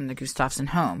fibers from the Gustafson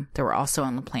home that were also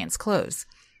on LaPlante's clothes.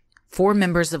 4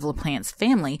 members of LaPlante's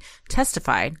family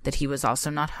testified that he was also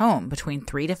not home between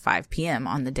 3 to 5 p.m.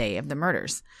 on the day of the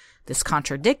murders. This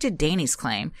contradicted Danny's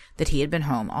claim that he had been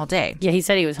home all day. Yeah, he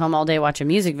said he was home all day watching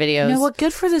music videos. You know what?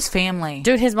 Good for this family.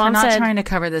 Dude, his mom said... not trying to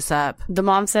cover this up. The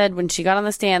mom said when she got on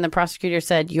the stand, the prosecutor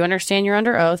said, you understand you're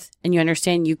under oath and you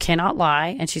understand you cannot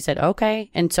lie. And she said, okay.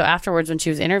 And so afterwards, when she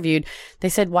was interviewed, they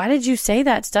said, why did you say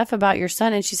that stuff about your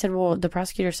son? And she said, well, the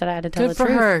prosecutor said I had to tell the truth.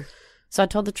 Good for her. So I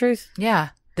told the truth.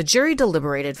 Yeah. The jury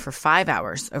deliberated for 5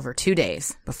 hours over 2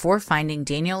 days before finding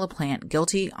Daniel LaPlante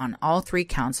guilty on all 3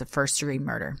 counts of first-degree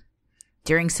murder.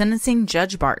 During sentencing,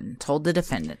 Judge Barton told the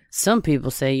defendant, some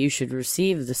people say you should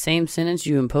receive the same sentence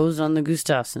you imposed on the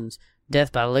Gustafsons,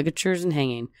 death by ligatures and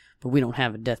hanging, but we don't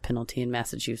have a death penalty in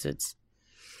Massachusetts.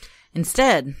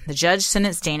 Instead, the judge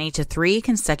sentenced Danny to 3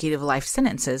 consecutive life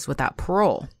sentences without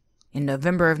parole. In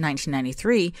November of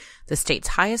 1993, the state's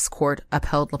highest court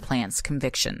upheld LaPlante's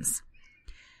convictions.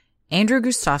 Andrew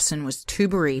Gustafson was too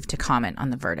bereaved to comment on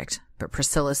the verdict, but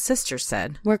Priscilla's sister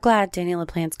said, we're glad Daniel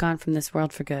LaPlante's gone from this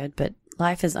world for good, but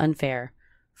life is unfair.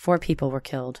 4 people were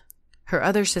killed. Her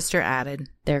other sister added,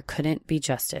 there couldn't be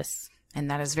justice. And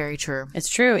that is very true. It's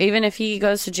true. Even if he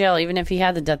goes to jail, even if he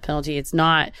had the death penalty, it's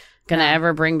not going to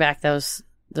ever bring back those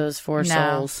 4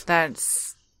 souls.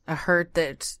 That's a hurt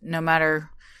that no matter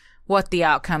what the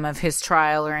outcome of his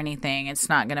trial or anything, it's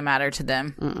not going to matter to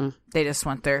them. Mm-mm. They just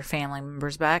want their family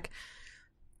members back.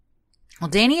 Well,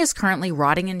 Danny is currently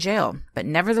rotting in jail, but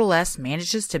nevertheless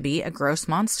manages to be a gross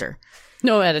monster.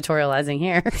 No editorializing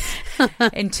here.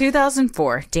 In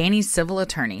 2004, Danny's civil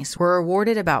attorneys were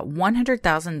awarded about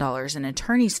 $100,000 in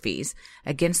attorney's fees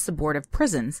against the Board of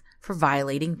Prisons for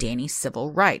violating Danny's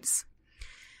civil rights.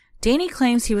 Danny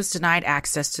claims he was denied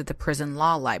access to the prison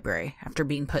law library after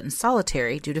being put in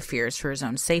solitary due to fears for his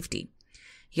own safety.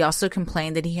 He also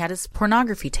complained that he had his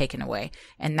pornography taken away,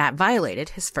 and that violated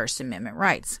his First Amendment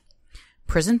rights.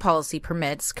 Prison policy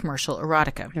permits commercial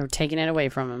erotica. They were taking it away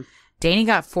from him. Danny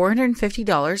got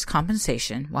 $450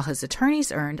 compensation, while his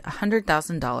attorneys earned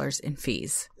 $100,000 in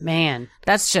fees. Man.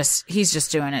 He's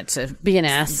just doing it to be an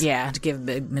ass. Yeah, to give a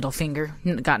big middle finger.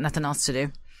 Got nothing else to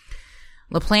do.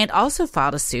 LaPlante also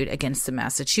filed a suit against the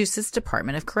Massachusetts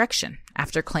Department of Correction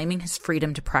after claiming his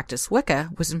freedom to practice Wicca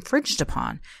was infringed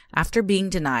upon after being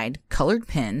denied colored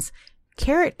pins,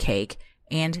 carrot cake,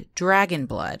 and dragon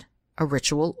blood, a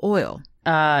ritual oil.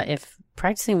 If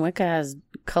practicing Wicca has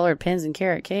colored pins and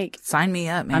carrot cake, sign me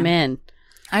up, man. I'm in.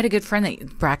 I had a good friend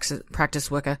that practiced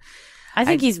Wicca. I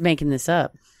think he's making this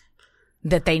up.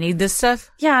 That they need this stuff?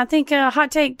 Yeah, I think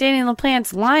hot take, Danny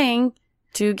LaPlante's lying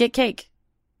to get cake.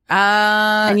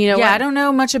 And you know what? I don't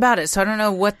know much about it, so I don't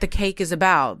know what the cake is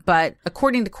about. But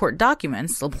according to court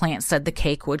documents, LaPlante said the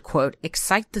cake would, quote,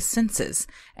 excite the senses,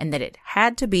 and that it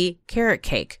had to be carrot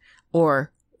cake,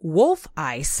 or wolf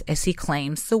ice, as he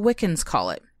claims the Wiccans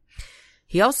call it.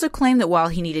 He also claimed that while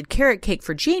he needed carrot cake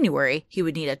for January, he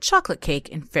would need a chocolate cake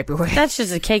in February. That's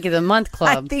just a cake of the month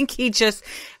club. I think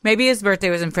maybe his birthday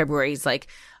was in February. He's like,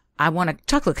 I want a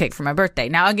chocolate cake for my birthday.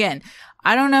 Now, again,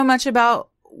 I don't know much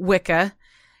about Wicca.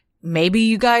 Maybe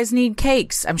you guys need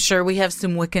cakes. I'm sure we have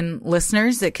some Wiccan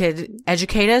listeners that could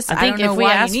educate us. I don't know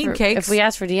why you need cakes. If we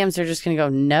ask for DMs, they're just going to go,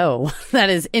 no, that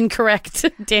is incorrect.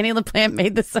 Danny LaPlante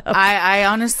made this up. I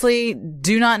honestly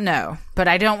do not know, but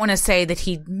I don't want to say that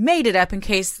he made it up in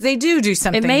case they do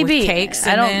something with cakes.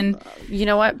 You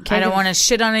know what? I don't want to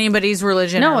shit on anybody's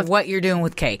religion or what you're doing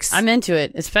with cakes. I'm into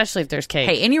it, especially if there's cake.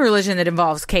 Hey, any religion that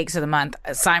involves cakes of the month,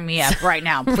 sign me up right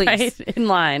now, please. Right, in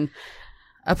line.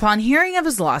 Upon hearing of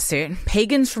his lawsuit,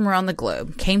 pagans from around the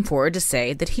globe came forward to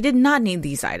say that he did not need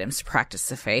these items to practice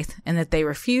the faith and that they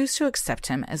refused to accept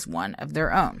him as one of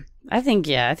their own. I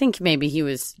think maybe he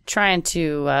was trying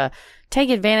to take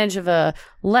advantage of a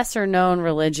lesser-known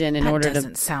religion in order to... That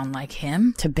doesn't sound like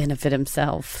him. To benefit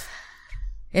himself.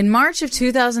 In March of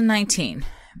 2019,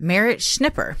 Merritt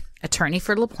Schnipper, attorney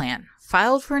for LaPlante,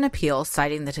 filed for an appeal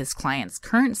citing that his client's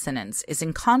current sentence is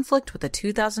in conflict with a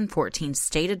 2014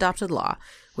 state-adopted law,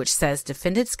 which says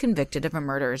defendants convicted of a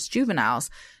murder as juveniles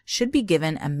should be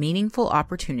given a meaningful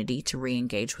opportunity to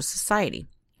re-engage with society,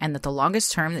 and that the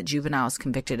longest term that juveniles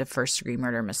convicted of first-degree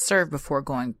murder must serve before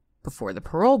going before the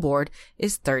parole board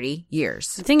is 30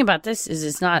 years. The thing about this is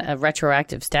it's not a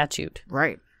retroactive statute.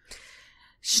 Right.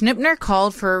 Schnipner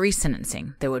called for a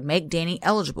resentencing that would make Danny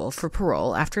eligible for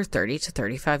parole after 30 to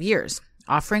 35 years,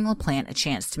 offering LaPlante a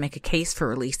chance to make a case for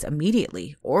release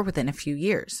immediately or within a few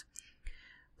years.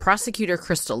 Prosecutor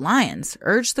Crystal Lyons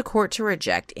urged the court to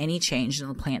reject any change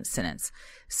in LaPlante's sentence,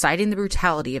 citing the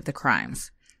brutality of the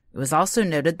crimes. It was also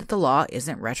noted that the law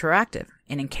isn't retroactive,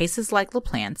 and in cases like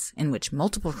LaPlante's, in which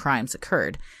multiple crimes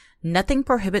occurred, nothing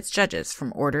prohibits judges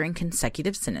from ordering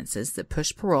consecutive sentences that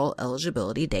push parole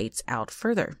eligibility dates out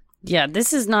further. Yeah,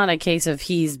 this is not a case of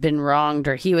he's been wronged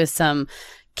or he was some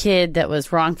kid that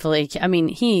was wrongfully... I mean,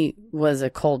 he was a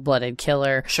cold-blooded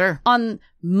killer. Sure. On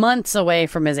months away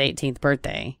from his 18th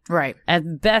birthday. Right.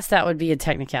 At best, that would be a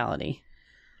technicality.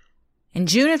 In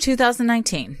June of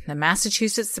 2019, the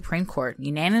Massachusetts Supreme Court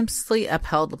unanimously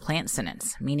upheld LaPlante's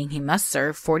sentence, meaning he must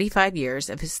serve 45 years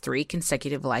of his 3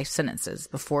 consecutive life sentences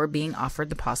before being offered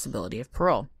the possibility of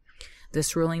parole.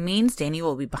 This ruling means Danny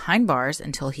will be behind bars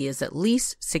until he is at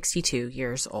least 62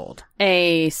 years old.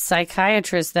 A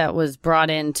psychiatrist that was brought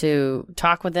in to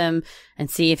talk with him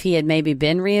and see if he had maybe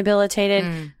been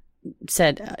rehabilitated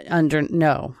said,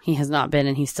 no, he has not been,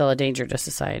 and he's still a danger to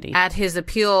society. At his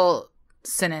appeal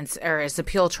sentence or his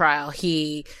appeal trial,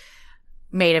 he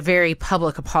made a very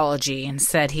public apology and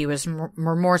said he was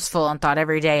remorseful and thought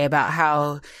every day about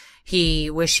how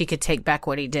he wished he could take back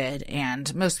what he did.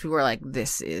 And most people were like,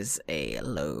 this is a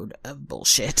load of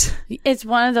bullshit. It's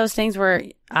one of those things where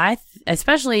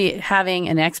especially having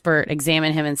an expert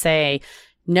examine him and say,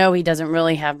 no, he doesn't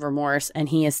really have remorse and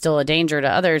he is still a danger to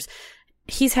others.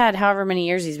 He's had however many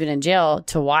years he's been in jail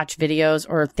to watch videos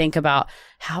or think about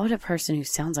how would a person who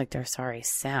sounds like they're sorry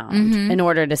sound in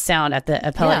order to sound at the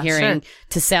appellate hearing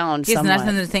to sound He has somewhat.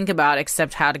 nothing to think about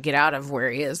except how to get out of where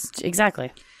he is.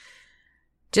 Exactly.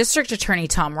 District Attorney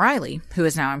Tom Riley, who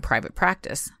is now in private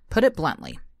practice, put it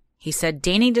bluntly. He said,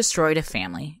 Danny destroyed a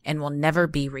family and will never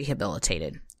be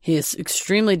rehabilitated. He is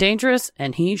extremely dangerous,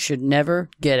 and he should never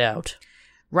get out.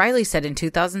 Riley said in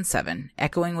 2007,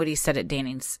 echoing what he said at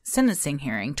Danny's sentencing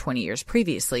hearing 20 years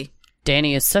previously,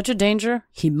 Danny is such a danger,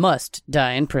 he must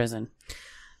die in prison.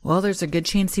 Well, there's a good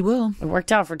chance he will. It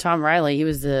worked out for Tom Riley. He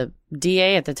was the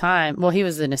DA at the time. Well, he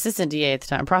was an assistant DA at the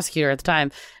time, prosecutor at the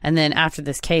time. And then after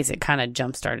this case, it kind of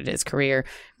jump-started his career.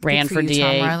 Ran for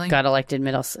DA, got elected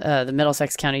the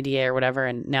Middlesex County DA or whatever.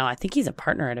 And now I think he's a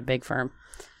partner at a big firm.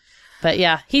 But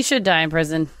yeah, he should die in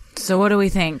prison. So what do we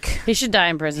think? He should die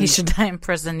in prison. He should die in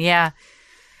prison, yeah.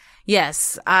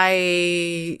 Yes,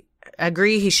 I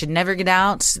agree. He should never get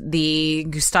out. The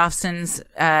Gustafsons,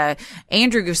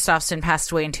 Andrew Gustafson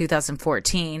passed away in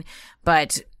 2014,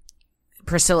 but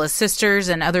Priscilla's sisters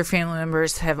and other family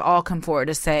members have all come forward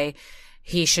to say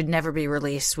he should never be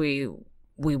released. We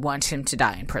want him to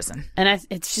die in prison. And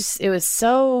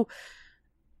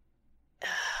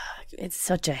it's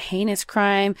such a heinous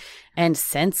crime and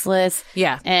senseless.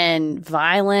 Yeah. And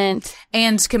violent.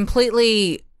 And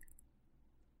completely,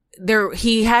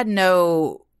 he had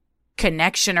no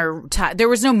connection or there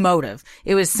was no motive.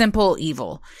 It was simple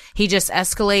evil. He just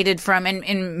escalated from,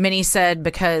 and many said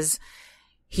because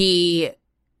he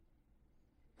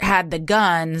had the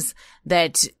guns,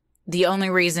 that the only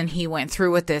reason he went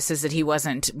through with this is that he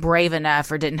wasn't brave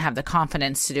enough or didn't have the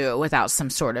confidence to do it without some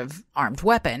sort of armed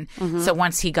weapon. Mm-hmm. So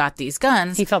once he got these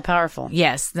guns, he felt powerful.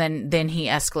 Yes, then he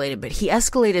escalated, but he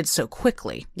escalated so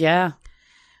quickly. Yeah.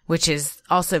 Which is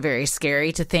also very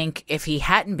scary to think if he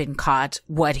hadn't been caught,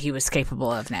 what he was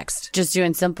capable of next. Just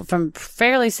doing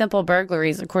fairly simple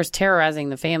burglaries. Of course, terrorizing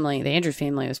the Andrews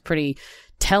family was pretty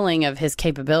telling of his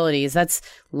capabilities. That's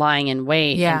lying in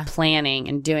wait and planning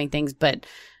and doing things,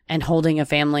 and holding a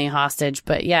family hostage.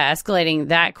 But yeah, escalating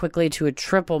that quickly to a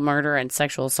triple murder and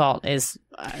sexual assault is...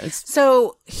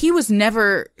 So he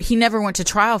never went to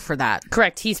trial for that.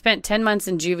 Correct. He spent 10 months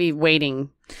in juvie waiting.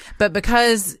 But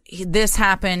because this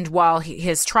happened while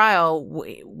his trial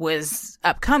was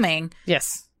upcoming...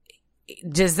 Yes.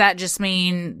 Does that just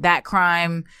mean that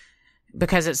crime,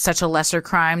 because it's such a lesser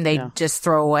crime, they just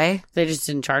throw away? They just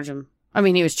didn't charge him. I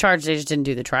mean, he was charged. They just didn't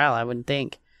do the trial, I wouldn't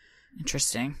think.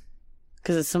 Interesting.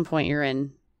 Because at some point you're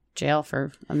in jail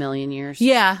for a million years.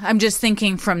 Yeah, I'm just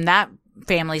thinking from that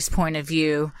family's point of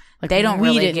view, they don't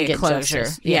really get closure.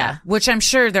 Yeah, which I'm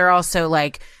sure they're also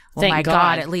like, well, thank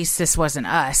God, at least this wasn't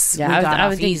us. Yeah, I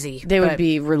would easy. They would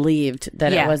be relieved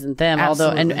that it wasn't them.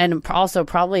 Absolutely. Although, and also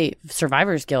probably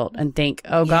survivor's guilt and think,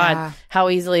 oh God, how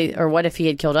easily, or what if he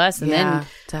had killed us? And then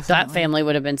that family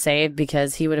would have been saved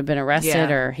because he would have been arrested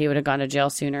or he would have gone to jail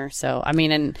sooner. So, I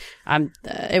mean, and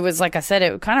it was, like I said,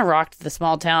 it kind of rocked the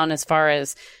small town as far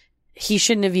as he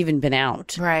shouldn't have even been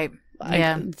out. Right.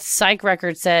 Yeah. Psych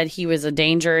record said he was a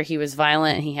danger. He was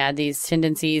violent. He had these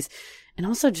tendencies. And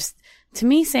also just, to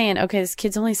me, saying, okay, this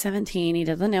kid's only 17. He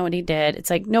doesn't know what he did. It's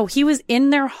like, no, he was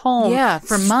in their home. Yeah,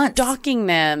 for months. Stalking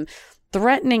them,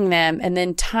 threatening them, and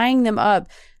then tying them up.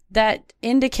 That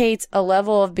indicates a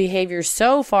level of behavior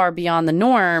so far beyond the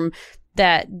norm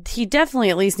that he definitely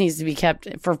at least needs to be kept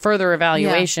for further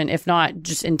evaluation, if not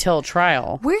just until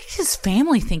trial. Where did his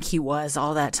family think he was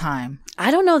all that time?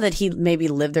 I don't know that he maybe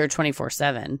lived there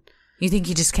 24/7. You think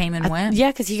he just came and went?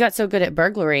 Yeah, because he got so good at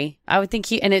burglary. I would think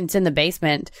and it's in the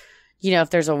basement. You know,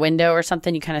 if there's a window or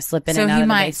something, you kind of slip in and out of the basement.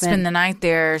 So he might spend the night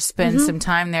there, spend some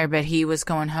time there, but he was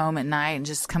going home at night and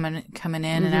just coming in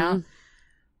and out.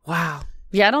 Wow.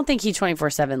 Yeah, I don't think he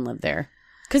 24/7 lived there.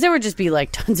 Because there would just be like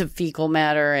tons of fecal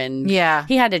matter and he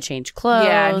had to change clothes.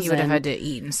 Yeah, and he would have had to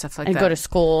eat and stuff like that. And go to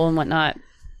school and whatnot.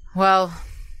 Well,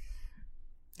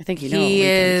 I think he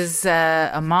is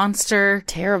a monster.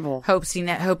 Terrible. Hope he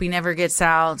never gets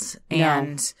out.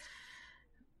 And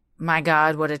my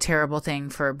God, what a terrible thing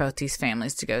for both these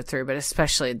families to go through, but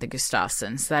especially the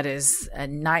Gustafsons. That is a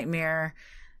nightmare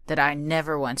that I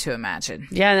never want to imagine.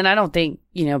 Yeah, and I don't think,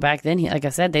 back then, like I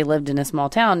said, they lived in a small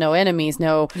town, no enemies,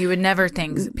 no... You would never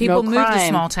think... People move to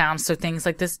small towns, so things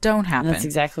like this don't happen. That's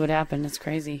exactly what happened. It's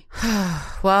crazy.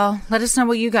 Well, let us know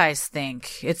what you guys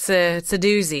think. It's a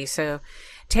doozy, so it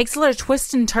takes a lot of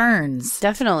twists and turns.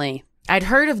 Definitely. I'd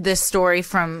heard of this story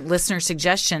from listener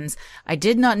suggestions. I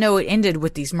did not know it ended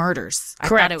with these murders.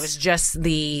 Correct. I thought it was just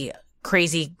the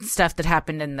crazy stuff that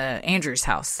happened in the Andrews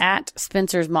house. At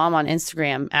Spencer's mom on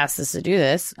Instagram asked us to do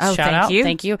this. Oh, Shout out.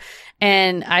 Thank you.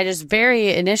 And I just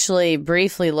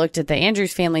briefly looked at the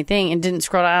Andrews family thing and didn't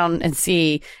scroll down and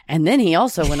see. And then he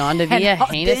also went on to be a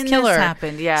heinous killer. This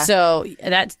happened, yeah. So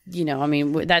that,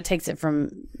 that takes it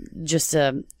from just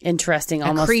a interesting,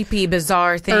 almost creepy,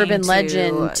 bizarre thing, urban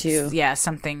legend to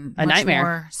something a much nightmare,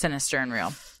 more sinister and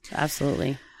real.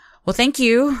 Absolutely. Well, thank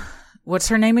you. What's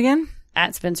her name again?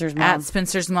 At Spencer's Mom. At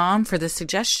Spencer's Mom for the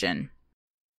suggestion.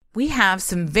 We have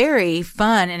some very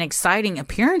fun and exciting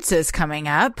appearances coming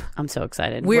up. I'm so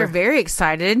excited. We're very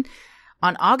excited.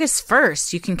 On August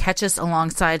 1st, you can catch us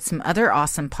alongside some other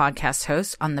awesome podcast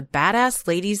hosts on the Badass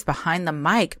Ladies Behind the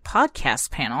Mic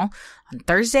podcast panel on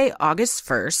Thursday, August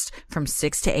 1st from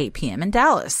 6 to 8 p.m. in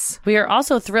Dallas. We are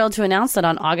also thrilled to announce that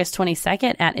on August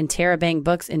 22nd at Interrobang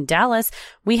Books in Dallas,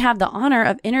 we have the honor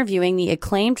of interviewing the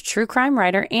acclaimed true crime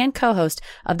writer and co-host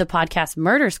of the podcast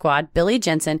Murder Squad, Billy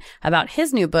Jensen, about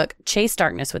his new book, Chase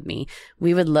Darkness with Me.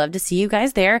 We would love to see you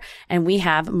guys there, and we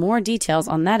have more details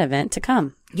on that event to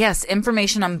come. Yes,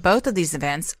 information on both of these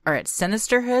events are at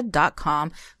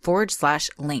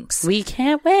sinisterhood.com/links. We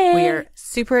can't wait. We're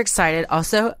super excited.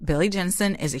 Also, Billy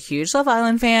Jensen is a huge Love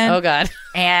Island fan. Oh, God.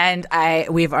 And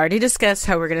we've already discussed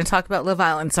how we're going to talk about Love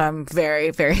Island, so I'm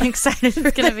very, very excited.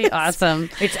 It's going to be awesome.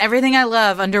 It's everything I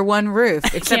love under one roof.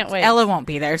 Except can't wait. Ella won't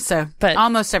be there, but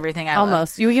almost everything I love.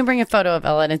 Almost. You can bring a photo of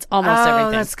Ella, and it's almost everything.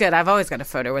 Oh, that's good. I've always got a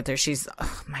photo with her.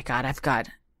 Oh my God,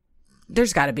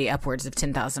 there's got to be upwards of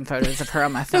 10,000 photos of her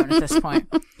on my phone at this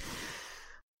point.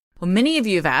 Well, many of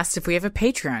you have asked if we have a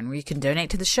Patreon where you can donate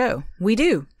to the show. We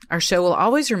do. Our show will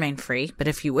always remain free, but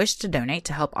if you wish to donate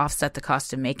to help offset the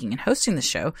cost of making and hosting the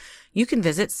show, you can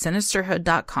visit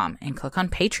sinisterhood.com and click on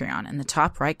Patreon in the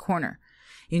top right corner.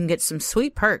 You can get some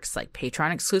sweet perks like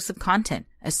Patreon-exclusive content,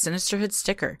 a Sinisterhood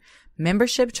sticker,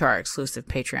 membership to our exclusive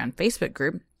Patreon Facebook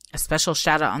group, a special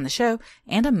shout-out on the show,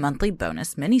 and a monthly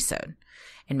bonus mini-sode.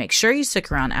 And make sure you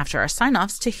stick around after our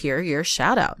sign-offs to hear your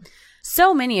shout-out.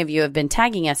 So many of you have been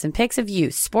tagging us in pics of you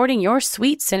sporting your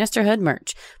sweet Sinisterhood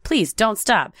merch. Please don't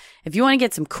stop. If you want to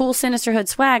get some cool Sinisterhood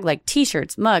swag like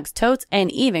t-shirts, mugs, totes,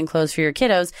 and even clothes for your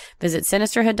kiddos, visit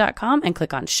sinisterhood.com and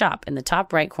click on shop in the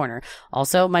top right corner.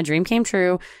 Also, my dream came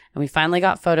true, and we finally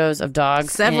got photos of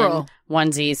dogs. Several. In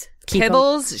onesies.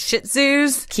 Kibbles, Shih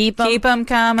Tzus. Keep them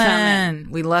coming.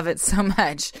 We love it so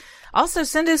much. Also,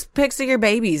 send us pics of your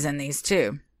babies in these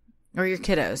too, or your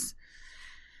kiddos.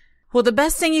 Well, the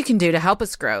best thing you can do to help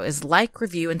us grow is like,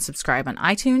 review, and subscribe on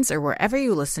iTunes or wherever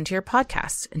you listen to your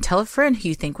podcast, and tell a friend who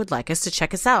you think would like us to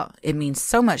check us out. It means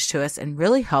so much to us and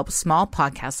really helps small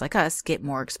podcasts like us get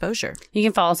more exposure. You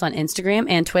can follow us on Instagram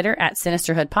and Twitter at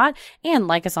SinisterhoodPod and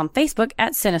like us on Facebook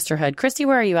at Sinisterhood. Christy,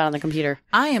 where are you at on the computer?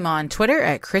 I am on Twitter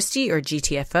at Christy or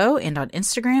GTFO and on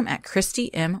Instagram at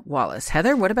Christy M. Wallace.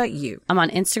 Heather, what about you? I'm on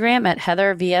Instagram at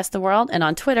Heather VS The World and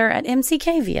on Twitter at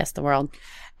MCK VS The World.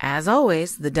 As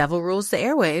always, the devil rules the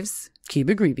airwaves.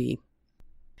 Keep it creepy.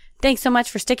 Thanks so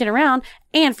much for sticking around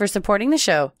and for supporting the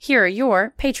show. Here are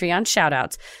your Patreon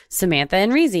shoutouts. Samantha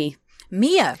and Reezy.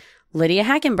 Mia. Lydia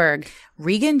Hackenberg.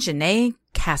 Regan Janae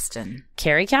Caston.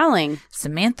 Carrie Cowling.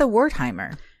 Samantha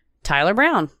Wertheimer. Tyler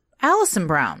Brown. Allison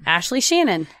Brown. Ashley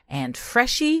Shannon. And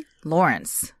Freshie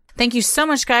Lawrence. Thank you so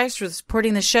much, guys, for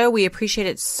supporting the show. We appreciate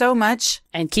it so much.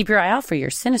 And keep your eye out for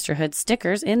your Sinisterhood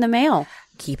stickers in the mail.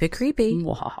 Keep it creepy.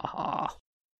 Mwahaha.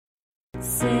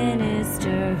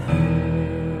 Sinisterhood.